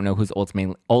happen. We don't know who's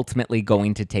ultimately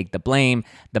going to take the blame.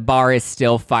 The bar is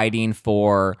still fighting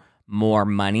for more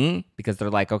money because they're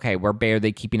like, okay, we're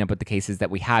barely keeping up with the cases that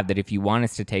we have, that if you want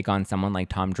us to take on someone like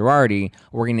Tom Girardi,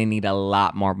 we're going to need a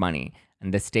lot more money.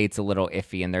 And the state's a little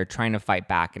iffy and they're trying to fight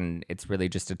back, and it's really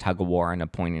just a tug of war and a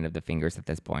pointing of the fingers at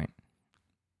this point.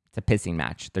 It's a pissing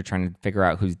match. They're trying to figure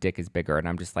out whose dick is bigger, and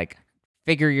I'm just like,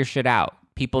 figure your shit out.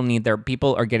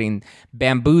 People are getting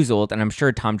bamboozled, and I'm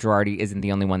sure Tom Girardi isn't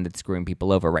the only one that's screwing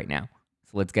people over right now.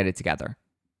 So let's get it together.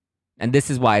 And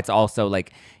this is why it's also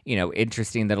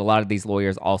interesting that a lot of these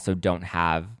lawyers also don't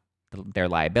have their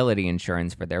liability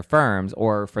insurance for their firms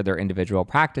or for their individual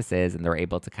practices, and they're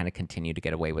able to kind of continue to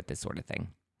get away with this sort of thing.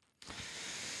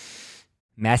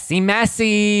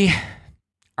 Messy.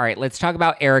 All right, let's talk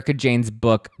about Erika Jayne's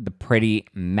book, The Pretty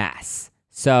Mess.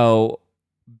 So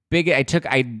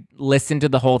I listened to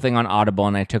the whole thing on Audible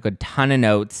and I took a ton of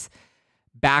notes.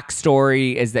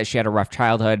 Backstory is that she had a rough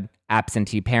childhood,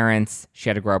 absentee parents. She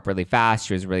had to grow up really fast.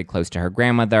 She was really close to her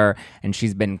grandmother, and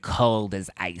she's been cold as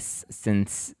ice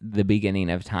since the beginning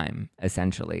of time,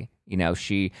 essentially.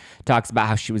 She talks about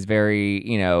how she was very,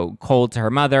 cold to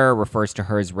her mother, refers to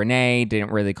her as Renee,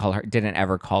 didn't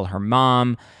ever call her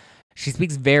mom. She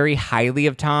speaks very highly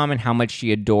of Tom and how much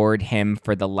she adored him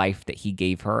for the life that he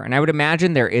gave her. And I would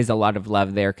imagine there is a lot of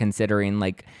love there, considering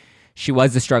she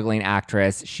was a struggling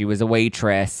actress. She was a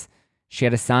waitress. She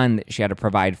had a son that she had to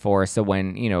provide for. So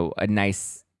when, a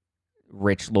nice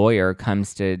rich lawyer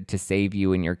comes to save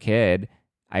you and your kid,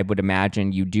 I would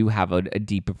imagine you do have a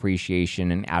deep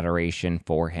appreciation and adoration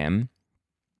for him.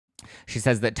 She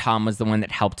says that Tom was the one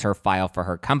that helped her file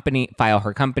her company,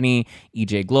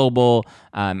 EJ Global,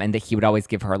 and that he would always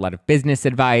give her a lot of business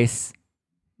advice.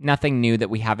 Nothing new that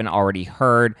we haven't already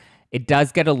heard. It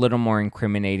does get a little more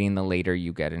incriminating the later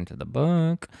you get into the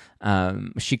book.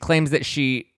 She claims that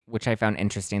which I found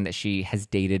interesting, that she has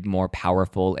dated more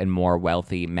powerful and more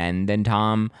wealthy men than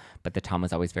Tom, but that Tom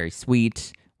was always very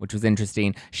sweet, which was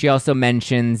interesting. She also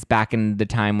mentions back in the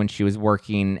time when she was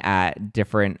working at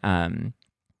different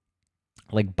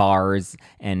like bars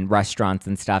and restaurants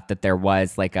and stuff, that there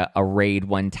was like a raid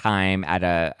one time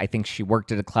I think she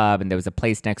worked at a club, and there was a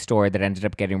place next door that ended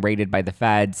up getting raided by the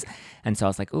feds. And so I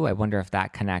was like, I wonder if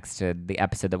that connects to the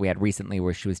episode that we had recently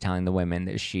where she was telling the women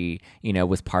that she,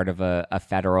 was part of a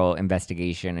federal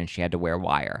investigation and she had to wear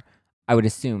wire. I would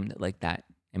assume that like that,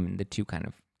 the two kind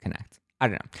of connect. I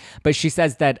don't know. But she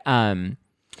says that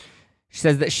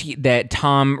that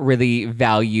Tom really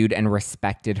valued and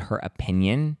respected her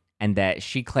opinion, and that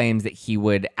she claims that he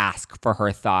would ask for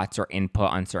her thoughts or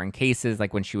input on certain cases.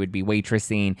 Like when she would be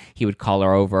waitressing, he would call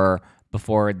her over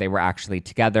before they were actually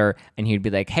together, and he'd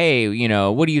be like, hey,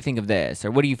 what do you think of this?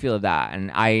 Or what do you feel of that? And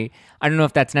I don't know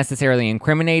if that's necessarily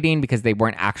incriminating because they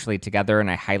weren't actually together, and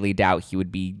I highly doubt he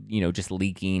would be, just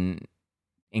leaking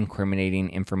incriminating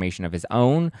information of his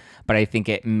own, but I think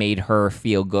it made her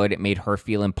feel good. It made her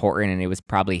feel important, and it was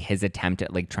probably his attempt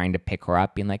at like trying to pick her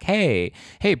up, being like, hey,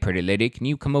 pretty lady, can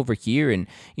you come over here? And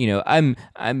I'm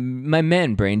my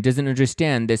man brain doesn't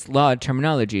understand this law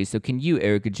terminology, so can you,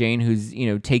 Erika Jayne, who's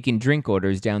taking drink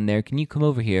orders down there, can you come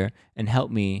over here and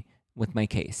help me with my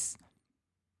case?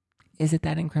 Is it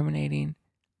that incriminating?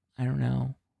 I don't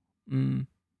know.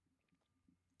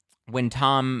 When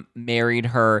Tom married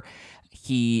her,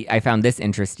 I found this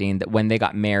interesting, that when they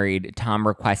got married, Tom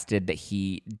requested that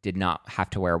he did not have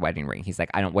to wear a wedding ring. He's like,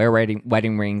 I don't wear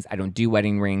wedding rings. I don't do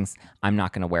wedding rings. I'm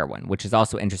not going to wear one, which is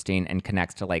also interesting and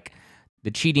connects to like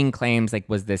the cheating claims. Like,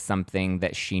 was this something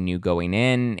that she knew going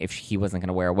in? If he wasn't going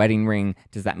to wear a wedding ring,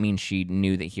 does that mean she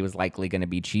knew that he was likely going to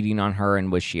be cheating on her?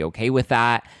 And was she okay with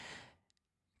that?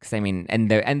 Because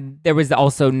and there was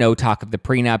also no talk of the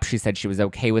prenup. She said she was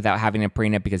okay without having a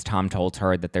prenup because Tom told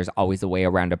her that there's always a way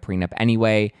around a prenup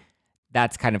anyway.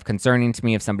 That's kind of concerning to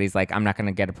me if somebody's like, I'm not going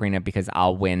to get a prenup because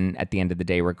I'll win at the end of the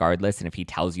day regardless. And if he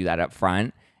tells you that up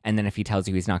front, and then if he tells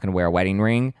you he's not going to wear a wedding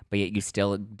ring, but yet you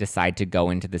still decide to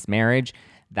go into this marriage,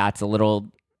 that's a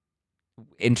little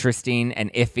interesting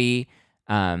and iffy.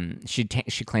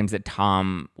 She claims that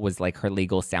Tom was like her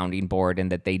legal sounding board,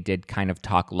 and that they did kind of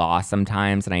talk law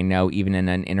sometimes. And I know even in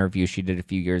an interview she did a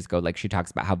few years ago, like she talks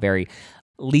about how very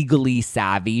legally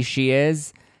savvy she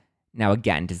is. Now,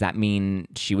 again, does that mean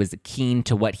she was keen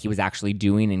to what he was actually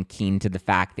doing and keen to the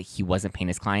fact that he wasn't paying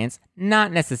his clients?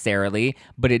 Not necessarily,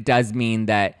 but it does mean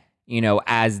that,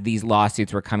 as these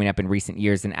lawsuits were coming up in recent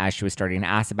years, and as she was starting to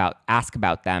ask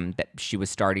about them, that she was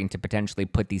starting to potentially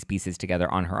put these pieces together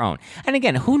on her own. And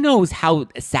again, who knows how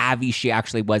savvy she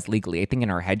actually was legally? I think in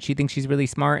her head she thinks she's really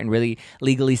smart and really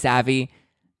legally savvy.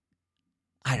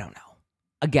 I don't know.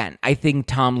 Again, I think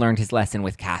Tom learned his lesson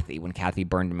with Kathy when Kathy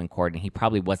burned him in court, and he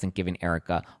probably wasn't giving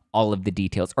Erika all of the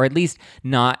details, or at least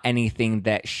not anything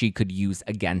that she could use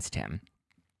against him.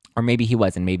 Or maybe he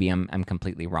was, and maybe I'm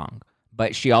completely wrong.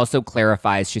 But she also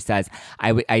clarifies, she says,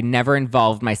 I never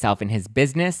involved myself in his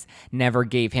business, never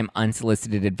gave him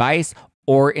unsolicited advice,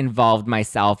 or involved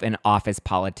myself in office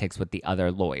politics with the other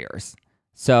lawyers.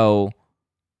 So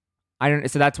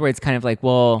so that's where it's kind of like,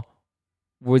 well,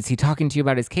 was he talking to you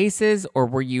about his cases, or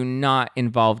were you not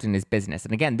involved in his business?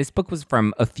 And again, this book was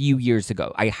from a few years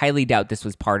ago. I highly doubt this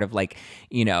was part of like,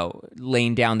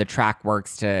 laying down the track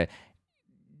works to,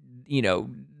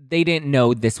 they didn't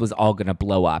know this was all going to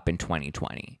blow up in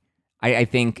 2020. I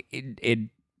think it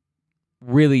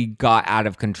really got out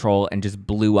of control and just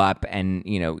blew up, and,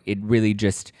 it really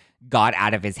just got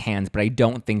out of his hands. But I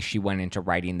don't think she went into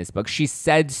writing this book. She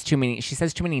says too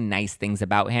many nice things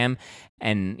about him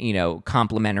and,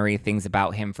 complimentary things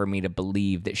about him for me to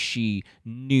believe that she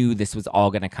knew this was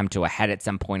all going to come to a head at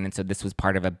some point. And so this was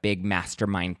part of a big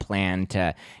mastermind plan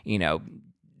to,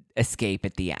 escape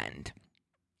at the end.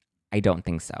 I don't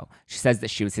think so. She says that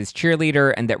she was his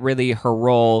cheerleader, and that really her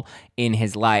role in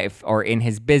his life or in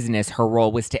his business, her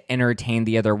role was to entertain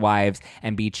the other wives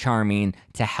and be charming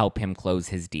to help him close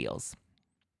his deals.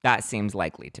 That seems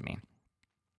likely to me.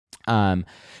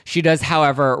 She does,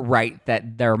 however, write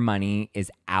that their money is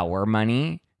our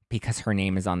money, because her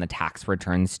name is on the tax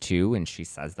returns too, and she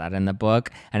says that in the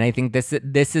book. And I think this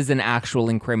is an actual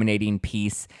incriminating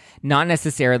piece, not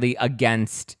necessarily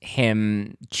against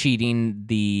him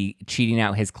cheating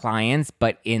out his clients,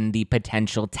 but in the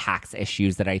potential tax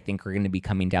issues that I think are going to be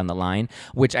coming down the line,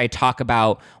 which I talk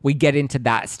about. We get into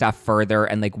that stuff further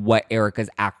and like what Erika's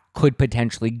could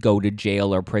potentially go to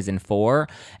jail or prison for,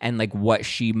 and like what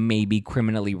she may be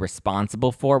criminally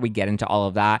responsible for. We get into all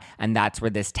of that, and that's where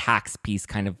this tax piece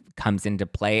kind of comes into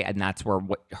play, and that's where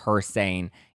what her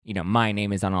saying, you know, my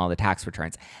name is on all the tax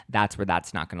returns, that's where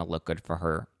that's not going to look good for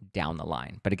her down the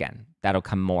line. But again, that'll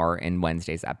come more in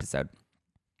Wednesday's episode.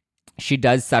 She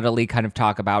does subtly kind of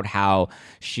talk about how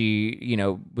she, you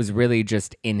know, was really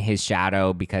just in his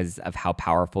shadow because of how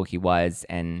powerful he was,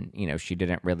 and, you know, she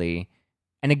didn't really.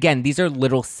 And again, these are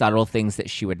little subtle things that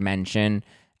she would mention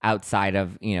outside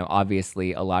of, you know,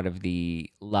 obviously a lot of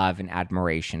the love and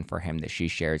admiration for him that she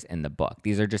shares in the book.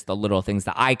 These are just the little things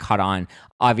that I caught on,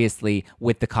 obviously,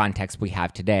 with the context we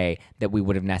have today, that we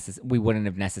wouldn't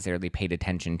have necessarily paid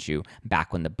attention to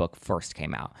back when the book first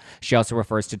came out. She also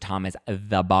refers to Tom as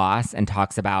the boss and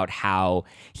talks about how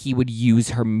he would use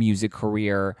her music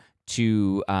career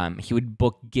to he would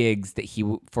book gigs that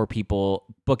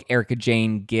book Erika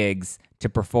Jayne gigs to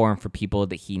perform for people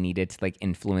that he needed to like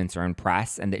influence or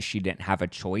impress, and that she didn't have a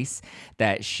choice,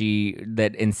 that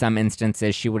in some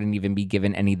instances she wouldn't even be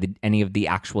given any of the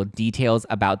actual details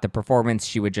about the performance.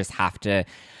 She would just have to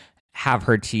have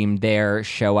her team there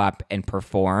show up and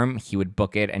perform. He would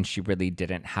book it, and she really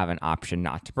didn't have an option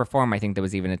not to perform. I think there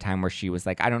was even a time where she was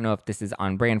like, I don't know if this is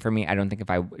on brand for me. I don't think if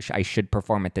I should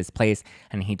perform at this place.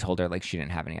 And he told her like she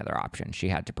didn't have any other option. She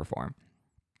had to perform.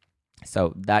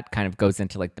 So that kind of goes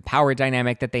into like the power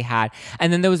dynamic that they had.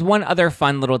 And then there was one other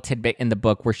fun little tidbit in the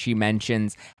book where she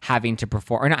mentions having to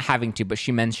perform, or not having to, but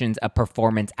she mentions a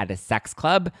performance at a sex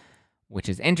club, which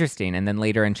is interesting. And then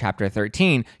later in chapter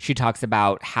 13, she talks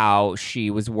about how she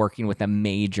was working with a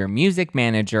major music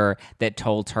manager that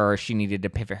told her she needed to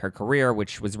pivot her career,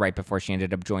 which was right before she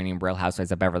ended up joining Real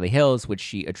Housewives of Beverly Hills, which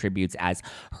she attributes as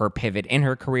her pivot in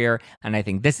her career. And I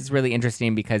think this is really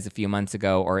interesting because a few months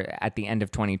ago, or at the end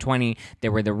of 2020,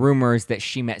 there were the rumors that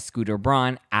she met Scooter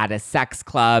Braun at a sex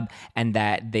club and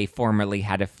that they formerly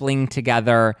had a fling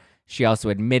together. She also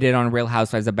admitted on Real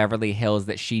Housewives of Beverly Hills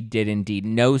that she did indeed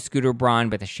know Scooter Braun,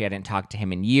 but that she hadn't talked to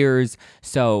him in years.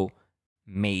 So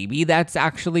maybe that's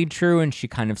actually true. And she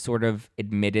kind of sort of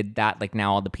admitted that, like,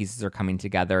 now all the pieces are coming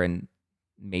together, and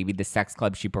maybe the sex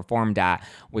club she performed at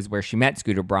was where she met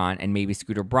Scooter Braun, and maybe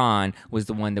Scooter Braun was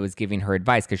the one that was giving her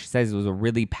advice, because she says it was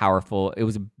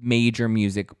a major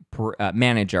music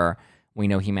manager. We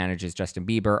know he manages Justin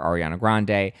Bieber, Ariana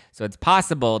Grande. So it's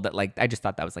possible that, like, I just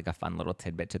thought that was like a fun little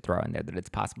tidbit to throw in there, that it's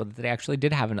possible that they actually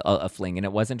did have a fling and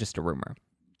it wasn't just a rumor.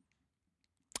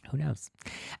 Who knows?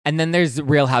 And then there's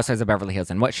Real Housewives of Beverly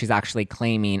Hills and what she's actually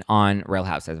claiming on Real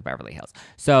Housewives of Beverly Hills.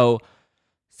 So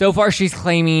far she's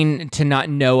claiming to not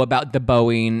know about the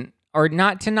Boeing, or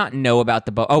not know about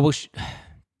the Boeing. Oh, well,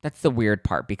 that's the weird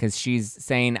part, because she's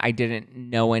saying I didn't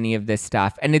know any of this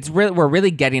stuff, and we're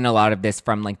really getting a lot of this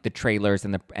from like the trailers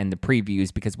and the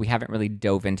previews, because we haven't really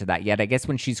dove into that yet. I guess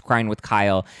when she's crying with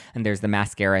Kyle and there's the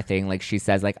mascara thing, like she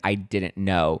says like I didn't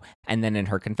know, and then in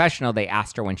her confessional they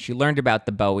asked her when she learned about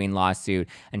the Boeing lawsuit,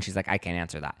 and she's like I can't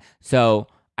answer that. So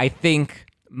I think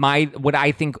what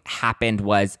I think happened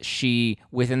was she,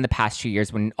 within the past 2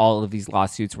 years, when all of these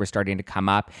lawsuits were starting to come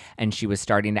up and she was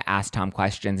starting to ask Tom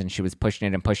questions, and she was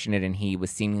pushing it, and he was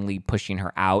seemingly pushing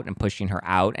her out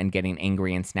and getting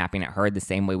angry and snapping at her the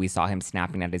same way we saw him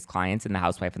snapping at his clients in The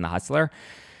Housewife and the Hustler.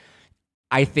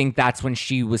 I think that's when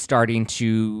she was starting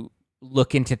to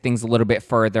look into things a little bit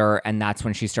further, and that's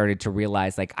when she started to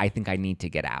realize, like, I think I need to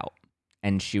get out.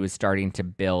 And she was starting to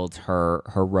build her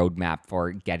roadmap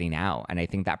for getting out. And I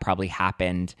think that probably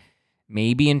happened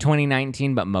maybe in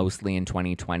 2019, but mostly in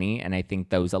 2020. And I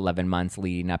think those 11 months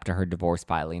leading up to her divorce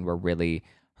filing were really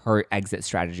her exit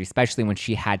strategy, especially when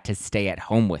she had to stay at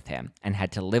home with him and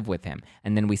had to live with him.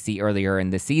 And then we see earlier in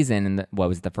the season, in what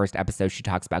was the first episode, she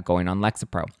talks about going on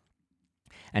Lexapro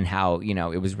and how, you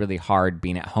know, it was really hard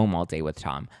being at home all day with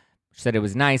Tom. She said it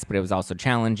was nice, but it was also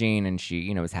challenging, and she,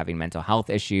 you know, was having mental health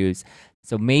issues.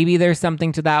 So maybe there's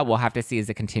something to that. We'll have to see as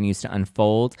it continues to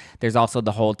unfold. There's also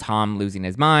the whole Tom losing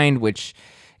his mind, which,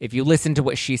 if you listen to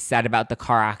what she said about the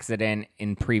car accident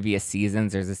in previous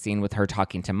seasons, there's a scene with her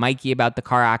talking to Mikey about the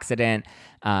car accident.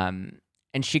 And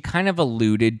she kind of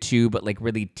alluded to, but like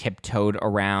really tiptoed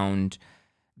around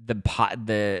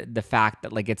the fact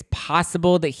that like it's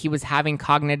possible that he was having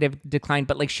cognitive decline,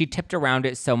 but like she tipped around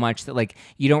it so much that like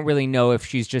you don't really know if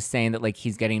she's just saying that like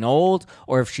he's getting old,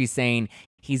 or if she's saying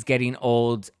he's getting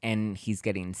old and he's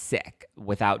getting sick,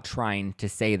 without trying to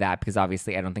say that, because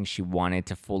obviously I don't think she wanted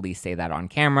to fully say that on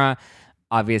camera.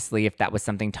 Obviously, if that was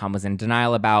something Tom was in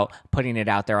denial about, putting it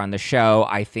out there on the show,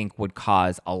 I think would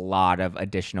cause a lot of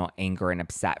additional anger and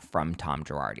upset from Tom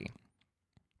Girardi.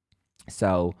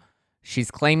 So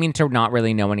she's claiming to not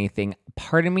really know anything.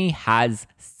 Part of me has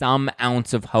some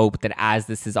ounce of hope that as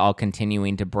this is all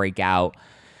continuing to break out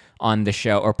on the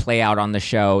show or play out on the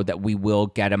show, that we will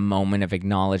get a moment of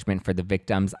acknowledgement for the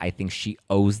victims. I think she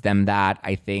owes them that.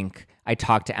 I think I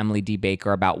talked to Emily D.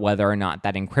 Baker about whether or not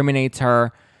that incriminates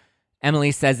her.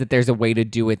 Emily says that there's a way to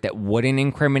do it that wouldn't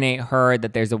incriminate her,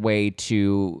 that there's a way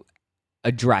to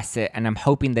address it. And I'm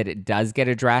hoping that it does get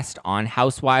addressed on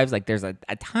Housewives. Like there's a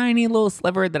tiny little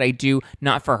sliver that I do,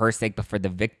 not for her sake, but for the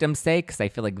victim's sake, because I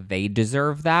feel like they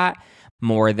deserve that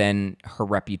more than her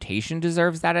reputation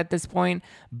deserves that at this point.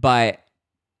 But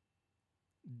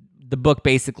the book,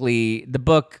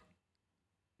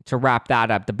 to wrap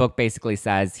that up, the book basically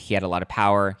says he had a lot of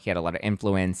power, he had a lot of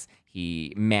influence,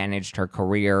 he managed her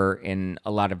career in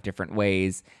a lot of different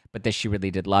ways, but that she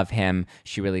really did love him.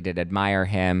 She really did admire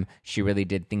him. She really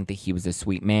did think that he was a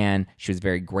sweet man. She was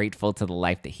very grateful to the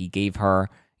life that he gave her.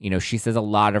 You know, she says a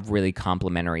lot of really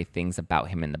complimentary things about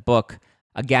him in the book.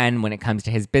 Again, when it comes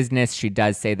to his business, she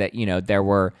does say that, you know, there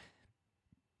were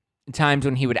times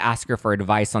when he would ask her for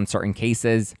advice on certain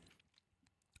cases,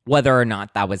 whether or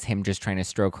not that was him just trying to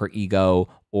stroke her ego,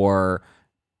 or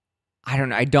I don't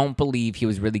know. I don't believe he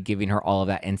was really giving her all of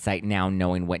that insight now,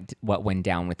 knowing what went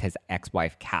down with his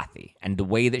ex-wife, Kathy, and the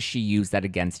way that she used that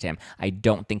against him. I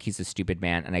don't think he's a stupid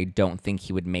man, and I don't think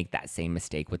he would make that same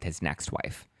mistake with his next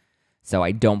wife. So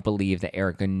I don't believe that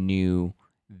Erika knew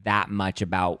that much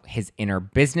about his inner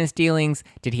business dealings.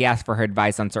 Did he ask for her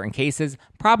advice on certain cases?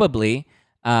 Probably.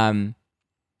 But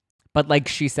like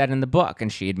she said in the book,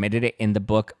 and she admitted it in the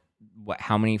book,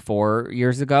 4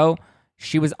 years ago?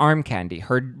 She was arm candy.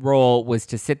 Her role was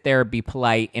to sit there, be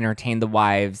polite, entertain the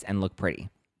wives, and look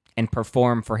pretty, and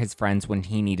perform for his friends when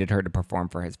he needed her to perform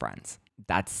for his friends.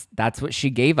 That's what she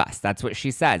gave us. That's what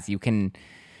she says. You can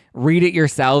read it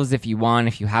yourselves if you want.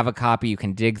 If you have a copy, you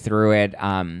can dig through it.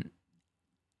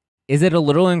 Is it a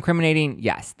little incriminating?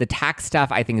 Yes. The tax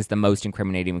stuff, I think, is the most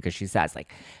incriminating, because she says,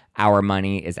 like, our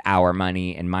money is our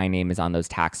money, and my name is on those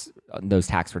tax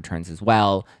returns as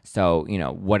well. So, you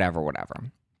know, whatever.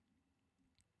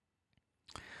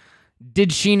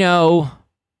 Did she know?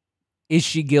 Is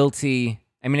she guilty?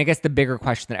 I mean, I guess the bigger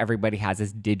question that everybody has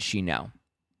is, did she know?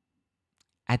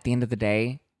 At the end of the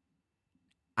day,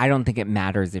 I don't think it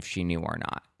matters if she knew or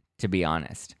not, to be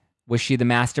honest. Was she the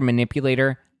master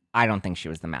manipulator? I don't think she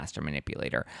was the master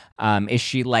manipulator. Is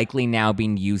she likely now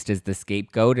being used as the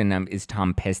scapegoat? And is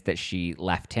Tom pissed that she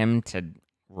left him to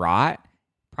rot?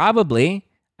 Probably.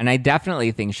 And I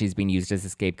definitely think she's being used as a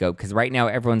scapegoat, because right now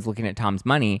everyone's looking at Tom's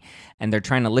money and they're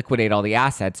trying to liquidate all the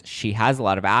assets. She has a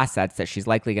lot of assets that she's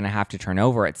likely going to have to turn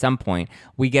over at some point.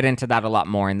 We get into that a lot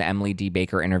more in the Emily D.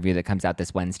 Baker interview that comes out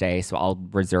this Wednesday. So I'll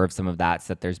reserve some of that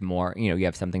so that there's more, you know, you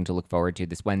have something to look forward to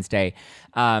this Wednesday.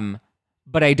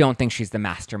 But I don't think she's the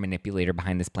master manipulator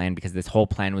behind this plan, because this whole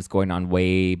plan was going on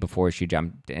way before she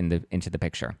jumped into the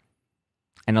picture.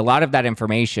 And a lot of that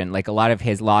information, like a lot of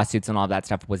his lawsuits and all that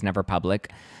stuff, was never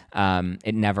public.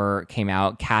 It never came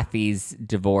out. Kathy's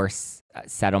divorce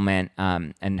settlement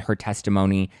and her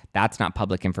testimony, that's not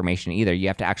public information either. You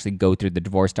have to actually go through the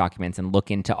divorce documents and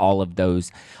look into all of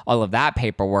that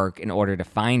paperwork in order to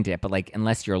find it. But like,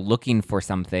 unless you're looking for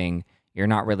something, you're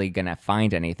not really going to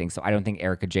find anything. So I don't think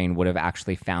Erika Jayne would have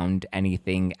actually found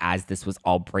anything as this was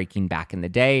all breaking back in the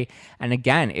day. And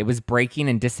again, it was breaking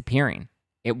and disappearing.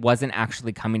 It wasn't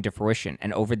actually coming to fruition.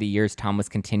 And over the years, Tom was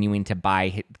continuing to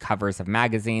buy covers of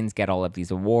magazines, get all of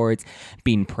these awards,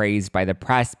 being praised by the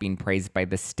press, being praised by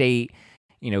the state,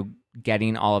 you know,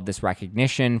 getting all of this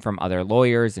recognition from other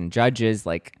lawyers and judges.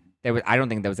 Like, I don't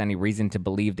think there was any reason to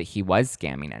believe that he was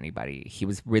scamming anybody. He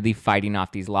was really fighting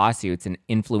off these lawsuits and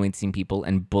influencing people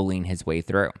and bullying his way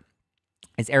through.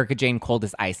 Is Erika Jayne cold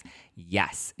as ice?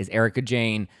 Yes. Is Erika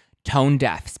Jayne tone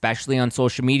deaf, especially on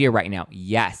social media right now?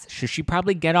 Yes. Should she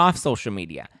probably get off social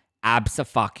media?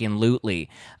 Abso-fucking-lutely.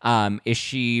 Is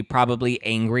she probably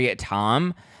angry at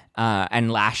Tom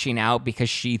and lashing out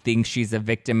because she thinks she's a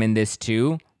victim in this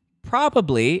too?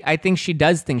 Probably. I think she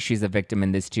does think she's a victim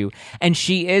in this too. And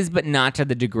she is, but not to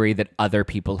the degree that other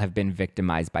people have been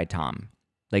victimized by Tom.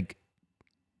 Like,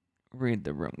 read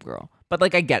the room, girl. But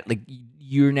like, I get, like,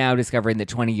 you're now discovering that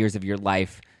 20 years of your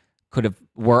life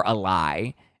were a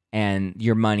lie, and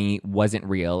your money wasn't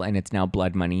real, and it's now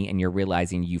blood money, and you're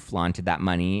realizing you flaunted that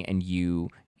money, and you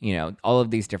know, all of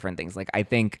these different things. Like, I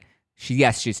think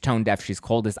She's tone deaf. She's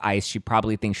cold as ice. She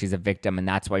probably thinks she's a victim, and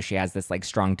that's why she has this like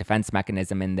strong defense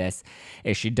mechanism in this.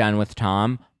 Is she done with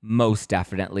Tom? Most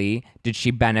definitely. Did she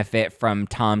benefit from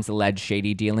Tom's alleged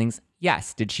shady dealings?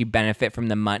 Yes. Did she benefit from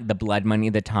the blood money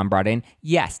that Tom brought in?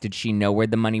 Yes. Did she know where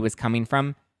the money was coming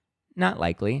from? Not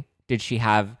likely. Did she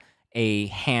have a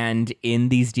hand in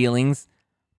these dealings?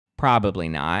 Probably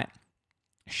not.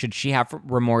 Should she have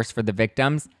remorse for the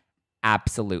victims?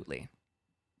 Absolutely.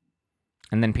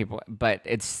 And then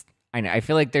I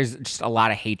feel like there's just a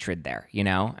lot of hatred there, you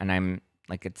know? And I'm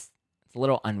like, it's a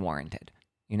little unwarranted,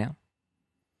 you know?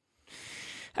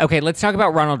 Okay, let's talk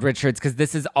about Ronald Richards, because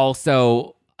this is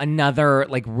also another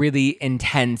like really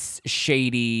intense,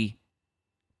 shady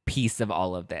piece of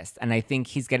all of this. And I think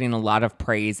he's getting a lot of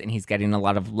praise and he's getting a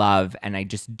lot of love, and I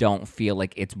just don't feel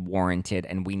like it's warranted,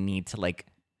 and we need to like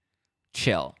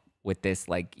chill with this,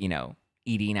 like, you know,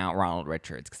 eating out Ronald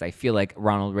Richards, because I feel like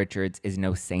Ronald Richards is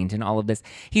no saint in all of this.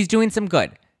 He's doing some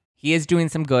good. He is doing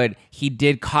some good. He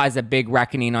did cause a big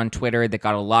reckoning on Twitter that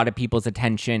got a lot of people's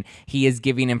attention. He is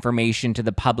giving information to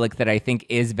the public that I think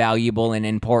is valuable and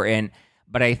important,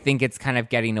 but I think it's kind of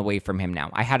getting away from him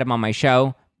now. I had him on my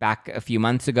show back a few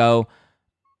months ago.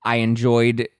 I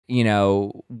enjoyed, you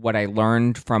know, what I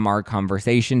learned from our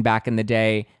conversation back in the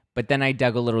day, but then I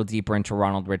dug a little deeper into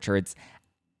Ronald Richards,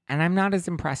 and I'm not as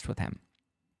impressed with him.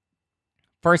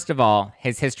 First of all,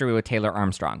 his history with Taylor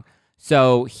Armstrong.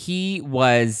 So he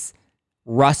was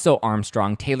Russell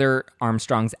Armstrong, Taylor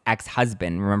Armstrong's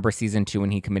ex-husband. Remember season 2 when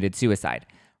he committed suicide?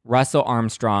 Russell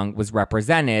Armstrong was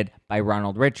represented by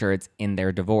Ronald Richards in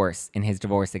his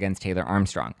divorce against Taylor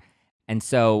Armstrong. And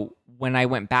so when I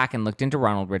went back and looked into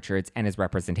Ronald Richards and his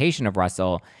representation of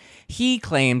Russell, he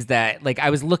claims that, like, I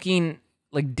was looking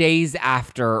like days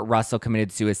after Russell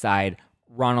committed suicide,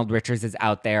 Ronald Richards is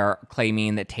out there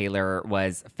claiming that Taylor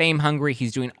was fame hungry.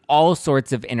 He's doing all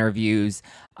sorts of interviews.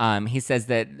 He says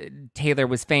that Taylor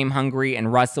was fame hungry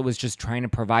and Russell was just trying to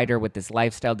provide her with this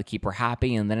lifestyle to keep her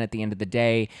happy. And then at the end of the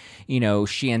day, you know,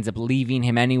 she ends up leaving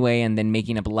him anyway and then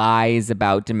making up lies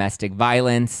about domestic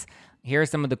violence. Here are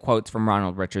some of the quotes from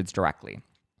Ronald Richards directly.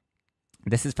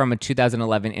 This is from a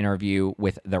 2011 interview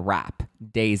with The Wrap,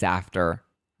 days after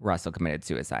Russell committed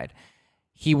suicide.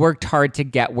 He worked hard to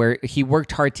get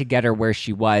her where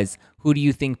she was. Who do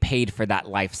you think paid for that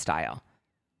lifestyle?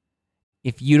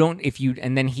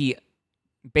 And then he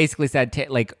basically said,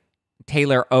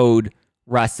 Taylor owed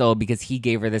Russell because he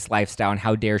gave her this lifestyle, and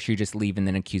how dare she just leave and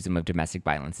then accuse him of domestic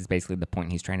violence is basically the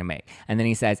point he's trying to make. And then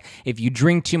he says, if you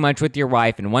drink too much with your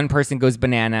wife and one person goes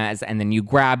bananas and then you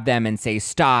grab them and say,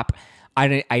 stop, I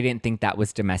didn't think that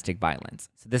was domestic violence.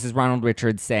 So this is Ronald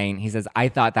Richards saying, he says, I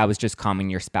thought that was just calming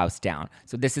your spouse down.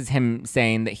 So this is him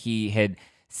saying that he had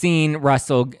seen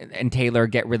Russell and Taylor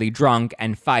get really drunk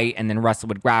and fight, and then Russell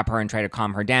would grab her and try to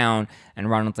calm her down. And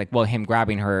Ronald's like, well, him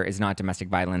grabbing her is not domestic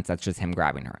violence. That's just him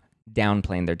grabbing her,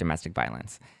 downplaying their domestic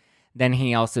violence. Then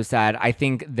he also said, I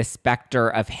think the specter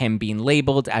of him being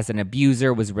labeled as an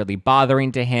abuser was really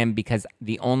bothering to him because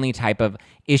the only type of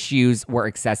issues were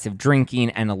excessive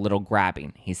drinking and a little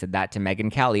grabbing. He said that to Megyn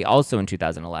Kelly also in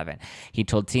 2011. He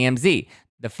told TMZ,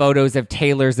 the photos of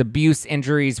Taylor's abuse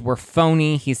injuries were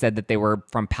phony. He said that they were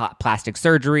from plastic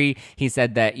surgery. He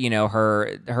said that, you know,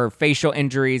 her facial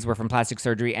injuries were from plastic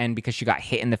surgery and because she got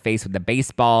hit in the face with a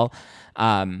baseball.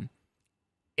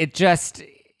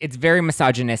 It's very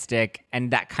misogynistic, and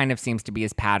that kind of seems to be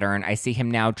his pattern. I see him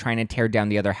now trying to tear down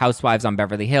the other housewives on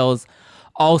Beverly Hills.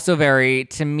 Also very,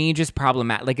 to me, just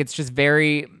problematic. Like, it's just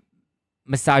very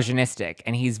misogynistic,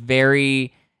 and he's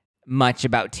very much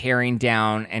about tearing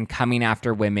down and coming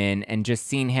after women, and just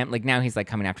seeing him, like, now he's like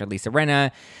coming after Lisa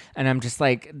Rinna, and I'm just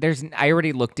like, I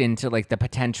already looked into like the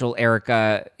potential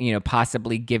Erika, you know,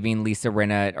 possibly giving Lisa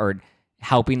Rinna or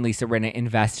helping Lisa Rinna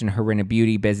invest in her Rinna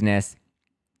Beauty business.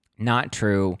 Not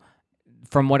true.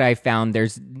 From what I found,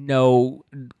 there's no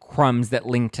crumbs that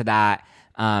link to that.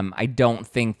 I don't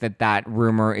think that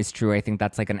rumor is true. I think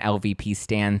that's like an LVP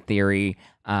stan theory.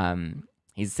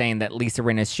 He's saying that Lisa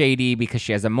Rinna is shady because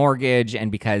she has a mortgage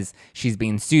and because she's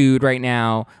being sued right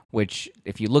now, which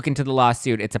if you look into the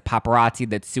lawsuit, it's a paparazzi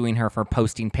that's suing her for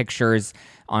posting pictures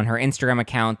on her Instagram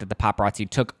account that the paparazzi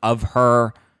took of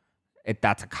her.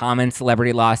 That's a common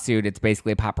celebrity lawsuit. It's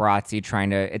basically a paparazzi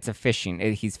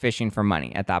he's fishing for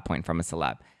money at that point from a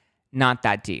celeb. Not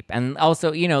that deep. And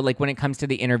also, you know, like when it comes to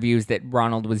the interviews that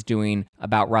Ronald was doing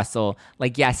about Russell,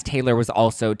 like, yes, Taylor was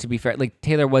also, to be fair, like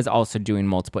Taylor was also doing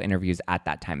multiple interviews at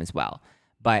that time as well.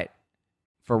 But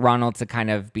for Ronald to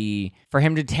for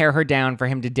him to tear her down, for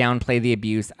him to downplay the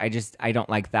abuse, I don't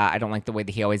like that. I don't like the way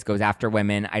that he always goes after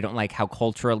women. I don't like how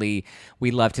culturally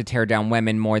we love to tear down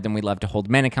women more than we love to hold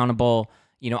men accountable.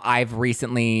 I've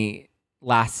recently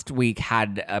last week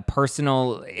had a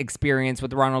personal experience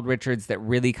with Ronald Richards that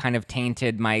really kind of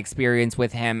tainted my experience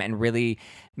with him and really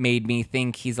made me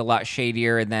think he's a lot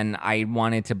shadier than I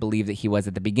wanted to believe that he was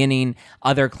at the beginning.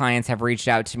 Other clients have reached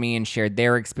out to me and shared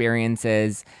their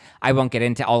experiences. I won't get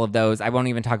into all of those. I won't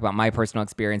even talk about my personal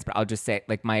experience, but I'll just say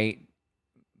like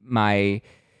my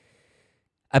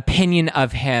opinion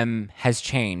of him has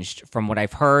changed from what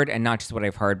I've heard, and not just what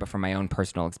I've heard, but from my own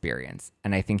personal experience.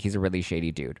 And I think he's a really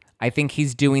shady dude. I think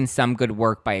he's doing some good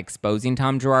work by exposing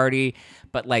Tom Girardi,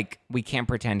 but like we can't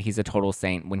pretend he's a total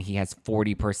saint when he has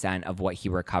 40% of what he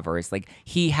recovers. Like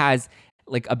he has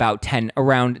like around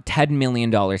 $10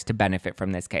 million to benefit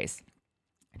from this case.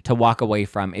 To walk away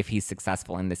from, if he's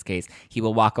successful in this case, he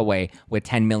will walk away with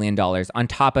 $10 million on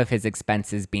top of his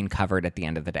expenses being covered at the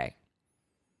end of the day.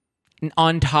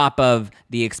 On top of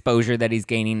the exposure that he's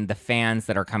gaining, the fans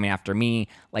that are coming after me,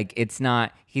 like he's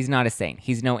not a saint.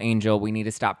 He's no angel. We need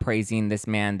to stop praising this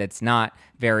man that's not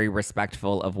very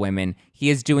respectful of women. He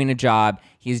is doing a job.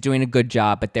 He's doing a good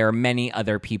job, but there are many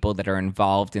other people that are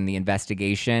involved in the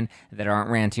investigation that aren't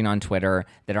ranting on Twitter,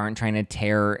 that aren't trying to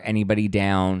tear anybody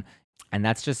down. And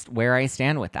that's just where I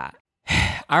stand with that.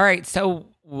 All right, so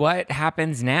what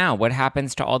happens now? What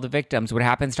happens to all the victims? What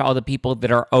happens to all the people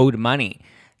that are owed money?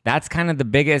 That's kind of the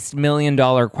biggest $1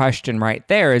 million question right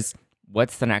there is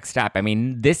what's the next step? I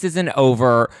mean, this isn't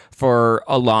over for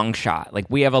a long shot. Like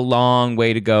we have a long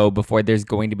way to go before there's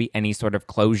going to be any sort of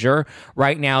closure.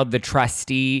 Right now, the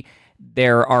trustee,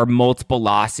 there are multiple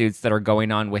lawsuits that are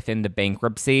going on within the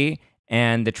bankruptcy.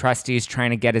 And the trustee is trying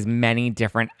to get as many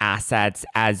different assets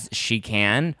as she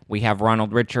can. We have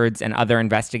Ronald Richards and other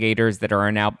investigators that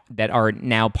are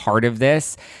now part of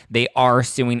this. They are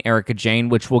suing Erika Jayne,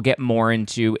 which we'll get more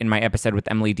into in my episode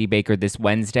with Emily D. Baker this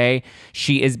Wednesday.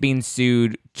 She is being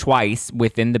sued twice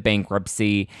within the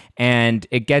bankruptcy, and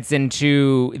it gets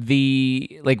into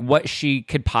the what she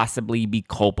could possibly be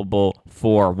culpable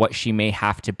for, what she may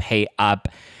have to pay up.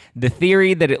 The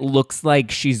theory that it looks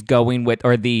like she's going with,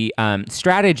 or the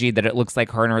strategy that it looks like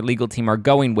her and her legal team are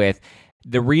going with,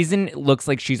 the reason it looks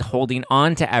like she's holding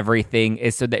on to everything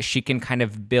is so that she can kind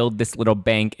of build this little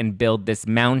bank and build this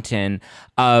mountain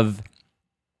of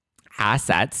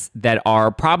assets that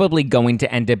are probably going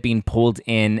to end up being pulled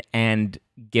in and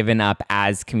given up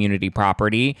as community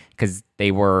property because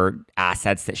they were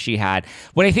assets that she had.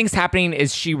 What I think is happening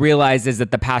is she realizes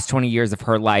that the past 20 years of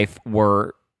her life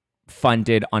were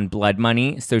funded on blood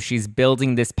money. So she's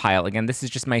building this pile. Again, this is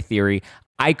just my theory.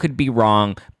 I could be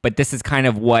wrong, but this is kind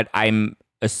of what I'm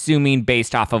assuming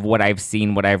based off of what I've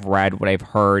seen, what I've read, what I've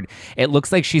heard. It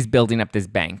looks like she's building up this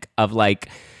bank of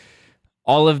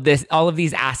all of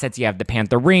these assets. You have the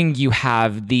Panther ring, you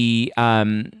have the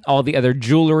all the other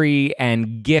jewelry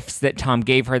and gifts that Tom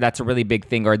gave her. That's a really big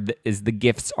thing. Is the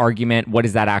gifts argument? What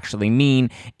does that actually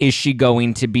mean? Is she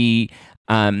going to be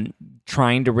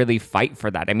trying to really fight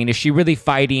for that? I mean, is she really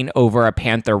fighting over a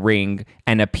Panther ring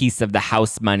and a piece of the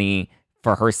house money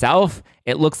for herself?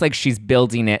 It looks like she's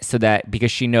building it so that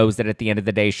because she knows that at the end of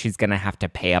the day, she's going to have to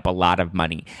pay up a lot of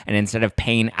money. And instead of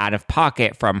paying out of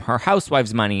pocket from her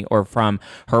housewife's money or from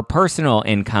her personal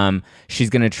income, she's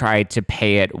going to try to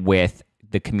pay it with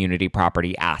the community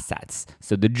property assets.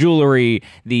 So the jewelry,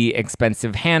 the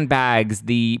expensive handbags,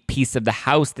 the piece of the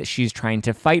house that she's trying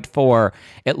to fight for,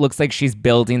 it looks like she's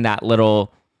building that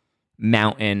little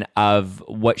mountain of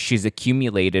what she's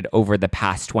accumulated over the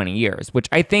past 20 years, which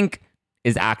I think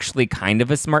is actually kind of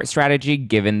a smart strategy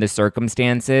given the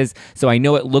circumstances. So I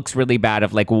know it looks really bad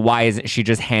of why isn't she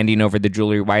just handing over the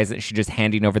jewelry? Why isn't she just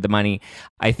handing over the money?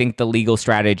 I think the legal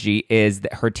strategy is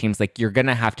that her team's you're going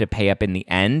to have to pay up in the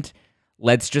end.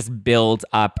 Let's just build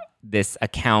up this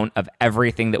account of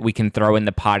everything that we can throw in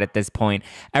the pot at this point,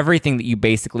 everything that you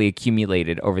basically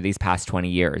accumulated over these past 20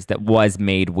 years that was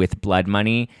made with blood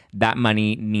money. That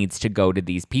money needs to go to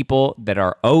these people that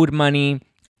are owed money.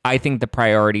 I think the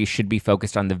priority should be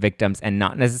focused on the victims and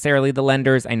not necessarily the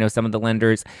lenders. I know some of the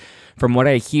lenders, from what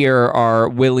I hear, are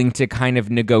willing to kind of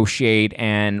negotiate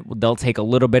and they'll take a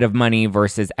little bit of money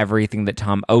versus everything that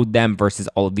Tom owed them versus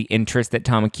all of the interest that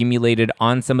Tom accumulated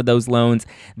on some of those loans.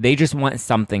 They just want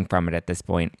something from it at this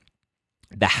point.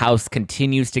 The house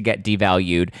continues to get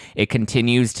devalued.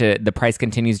 The price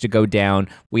continues to go down.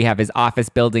 We have his office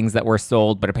buildings that were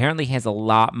sold, but apparently he has a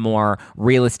lot more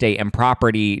real estate and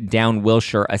property down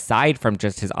Wilshire aside from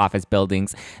just his office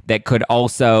buildings that could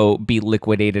also be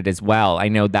liquidated as well. I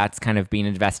know that's kind of being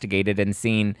investigated and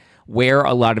seen where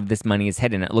a lot of this money is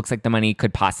hidden. It looks like the money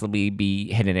could possibly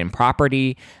be hidden in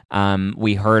property.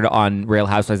 We heard on Real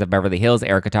Housewives of Beverly Hills,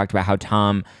 Erika talked about how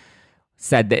Tom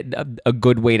said that a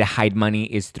good way to hide money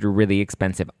is through really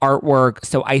expensive artwork.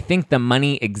 So I think the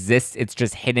money exists. It's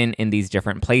just hidden in these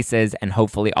different places. And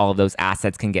hopefully all of those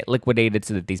assets can get liquidated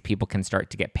so that these people can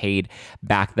start to get paid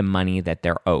back the money that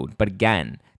they're owed. But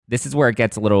again, this is where it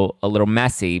gets a little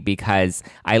messy, because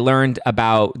I learned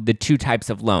about the two types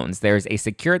of loans. There's a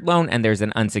secured loan and there's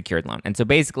an unsecured loan. And so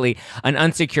basically, an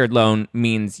unsecured loan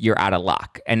means you're out of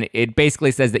luck. And it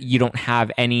basically says that you don't have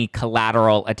any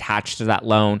collateral attached to that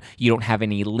loan. You don't have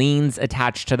any liens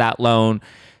attached to that loan.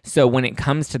 So when it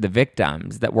comes to the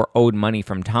victims that were owed money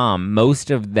from Tom,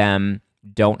 most of them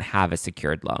don't have a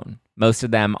secured loan. Most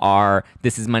of them are,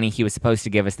 this is money he was supposed to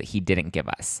give us that he didn't give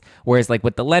us. Whereas like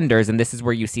with the lenders, and this is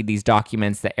where you see these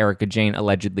documents that Erika Jayne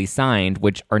allegedly signed,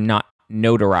 which are not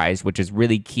notarized, which is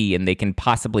really key, and they can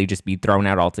possibly just be thrown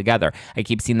out altogether. I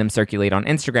keep seeing them circulate on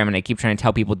Instagram, and I keep trying to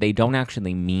tell people they don't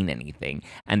actually mean anything,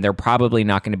 and they're probably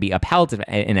not going to be upheld in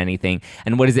anything.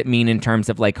 And what does it mean in terms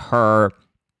of like her,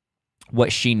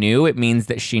 what she knew? It means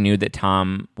that she knew that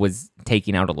Tom was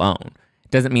taking out a loan. It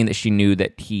doesn't mean that she knew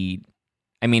that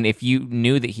if you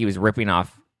knew that he was ripping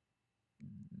off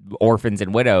orphans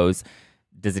and widows,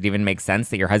 does it even make sense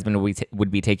that your husband would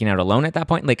be taking out a loan at that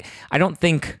point? Like, I don't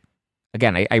think,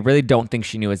 again, I really don't think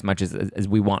she knew as much as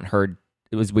we want her,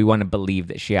 as we want to believe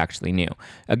that she actually knew.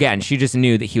 Again, she just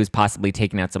knew that he was possibly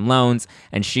taking out some loans,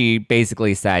 and she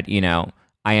basically said,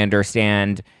 I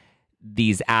understand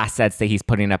these assets that he's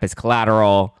putting up as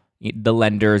collateral. The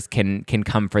lenders can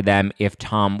come for them if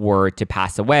Tom were to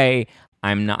pass away.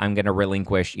 I'm going to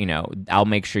relinquish, I'll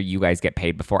make sure you guys get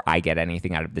paid before I get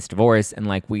anything out of this divorce. And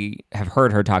like we have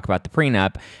heard her talk about the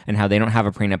prenup and how they don't have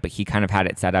a prenup, but he kind of had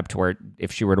it set up to where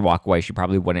if she were to walk away, she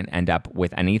probably wouldn't end up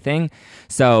with anything.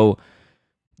 So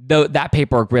though that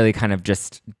paperwork really kind of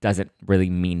just doesn't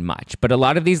really mean much. But a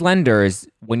lot of these lenders,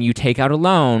 when you take out a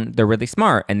loan, they're really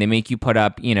smart and they make you put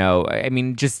up,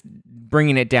 just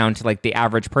bringing it down to like the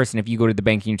average person, if you go to the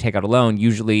bank and you take out a loan,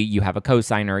 usually you have a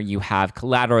cosigner, you have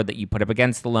collateral that you put up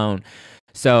against the loan.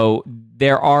 So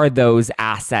there are those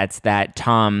assets that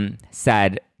Tom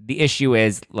said. The issue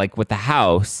is like with the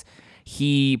house,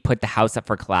 he put the house up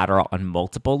for collateral on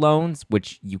multiple loans,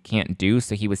 which you can't do.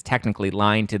 So he was technically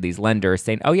lying to these lenders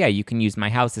saying, oh yeah, you can use my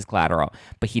house as collateral.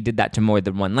 But he did that to more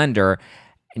than one lender.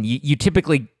 And you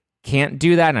typically can't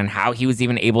do that, and how he was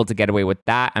even able to get away with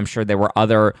that. I'm sure there were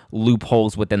other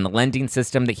loopholes within the lending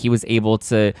system that he was able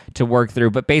to work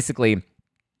through. But basically,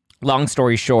 long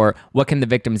story short, what can the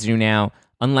victims do now?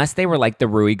 Unless they were like the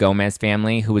Rui Gomez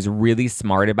family, who was really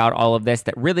smart about all of this,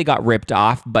 that really got ripped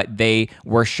off, but they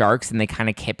were sharks and they kind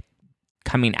of kept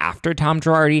coming after Tom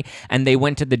Girardi, and they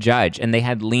went to the judge and they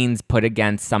had liens put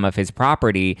against some of his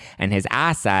property and his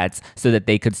assets so that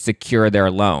they could secure their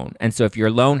loan. And so if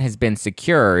your loan has been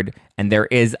secured and there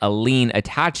is a lien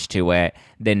attached to it,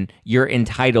 then you're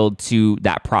entitled to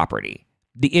that property.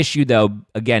 The issue, though,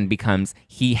 again, becomes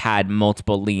he had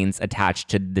multiple liens attached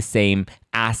to the same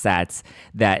assets,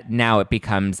 that now it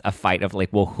becomes a fight of like,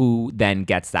 well, who then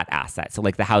gets that asset? So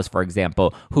like the house, for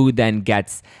example, who then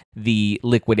gets the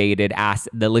liquidated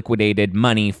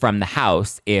money from the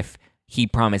house if he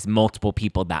promised multiple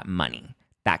people that money?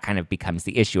 That kind of becomes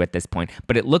the issue at this point.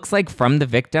 But it looks like from the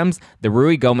victims, the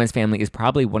Rui Gomez family is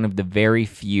probably one of the very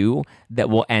few that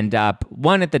will end up,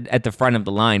 one, at the front of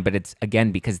the line, but it's,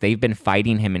 again, because they've been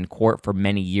fighting him in court for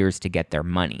many years to get their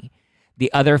money.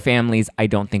 The other families, I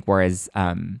don't think were as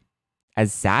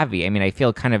savvy. I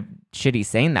feel kind of shitty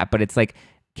saying that, but it's like,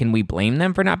 can we blame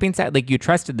them for not being savvy? Like, you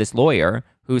trusted this lawyer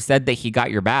who said that he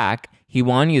got your back. He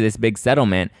won you this big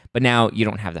settlement, but now you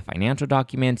don't have the financial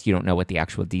documents. You don't know what the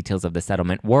actual details of the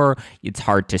settlement were. It's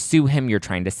hard to sue him. You're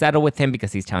trying to settle with him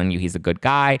because he's telling you he's a good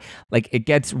guy. Like, it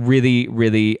gets really,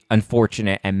 really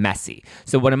unfortunate and messy.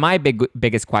 So one of my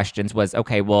biggest questions was,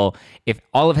 okay, well, if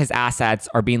all of his assets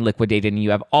are being liquidated and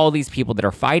you have all these people that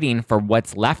are fighting for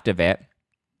what's left of it,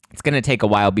 it's going to take a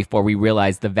while before we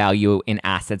realize the value in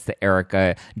assets that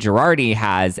Erika Girardi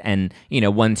has. And,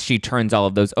 once she turns all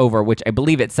of those over, which I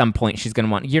believe at some point she's going to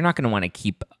want, you're not going to want to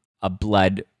keep a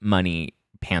blood money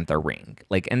Panther ring.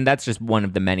 And that's just one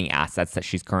of the many assets that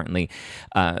she's currently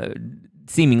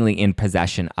seemingly in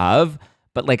possession of.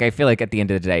 But I feel like at the end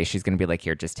of the day, she's going to be like,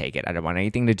 here, just take it. I don't want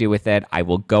anything to do with it. I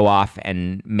will go off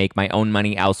and make my own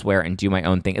money elsewhere and do my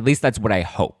own thing. At least that's what I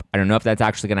hope. I don't know if that's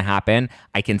actually going to happen.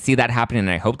 I can see that happening, and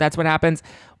I hope that's what happens.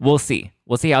 We'll see.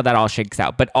 We'll see how that all shakes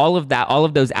out. But all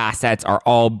of those assets are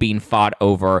all being fought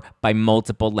over by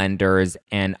multiple lenders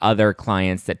and other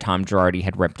clients that Tom Girardi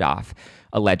had ripped off,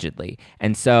 allegedly.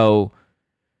 And so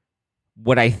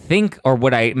what I think, or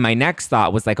my next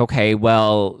thought was like, okay,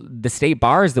 well, the state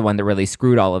bar is the one that really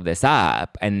screwed all of this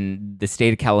up. And the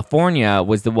state of California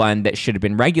was the one that should have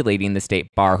been regulating the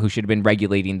state bar, who should have been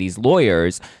regulating these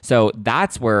lawyers. So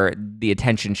that's where the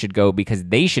attention should go, because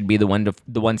they should be the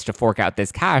ones to fork out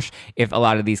this cash if a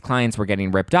lot of these clients were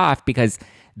getting ripped off, because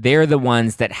they're the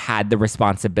ones that had the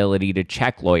responsibility to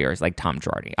check lawyers like Tom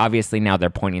Girardi. Obviously, now they're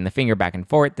pointing the finger back and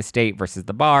forth, the state versus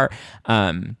the bar.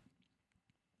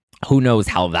 Who knows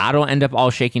how that'll end up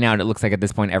all shaking out? It looks like at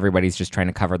this point, everybody's just trying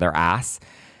to cover their ass,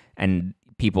 and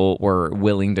people were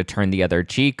willing to turn the other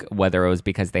cheek, whether it was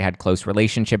because they had close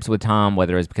relationships with Tom,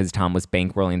 whether it was because Tom was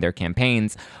bankrolling their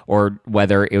campaigns, or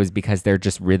whether it was because there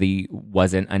just really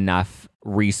wasn't enough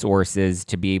resources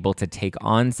to be able to take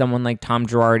on someone like Tom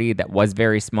Girardi, that was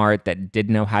very smart, that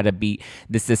did know how to beat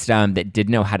the system, that did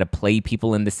know how to play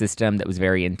people in the system, that was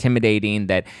very intimidating,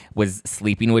 that was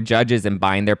sleeping with judges and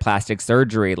buying their plastic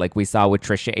surgery, like we saw with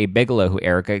Trisha A. Bigelow, who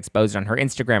Erika exposed on her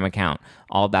Instagram account.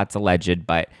 All that's alleged,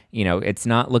 but it's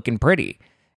not looking pretty.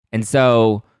 And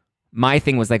so my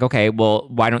thing was like, okay, well,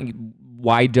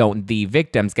 why don't the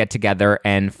victims get together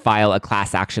and file a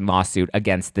class action lawsuit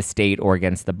against the state or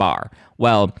against the bar?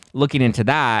 Well, looking into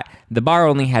that, the bar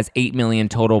only has $8 million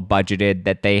total budgeted,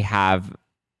 that they have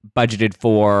budgeted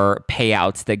for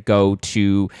payouts that go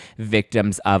to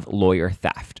victims of lawyer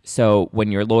theft. So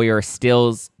when your lawyer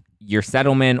steals your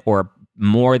settlement or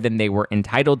more than they were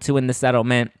entitled to in the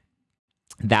settlement,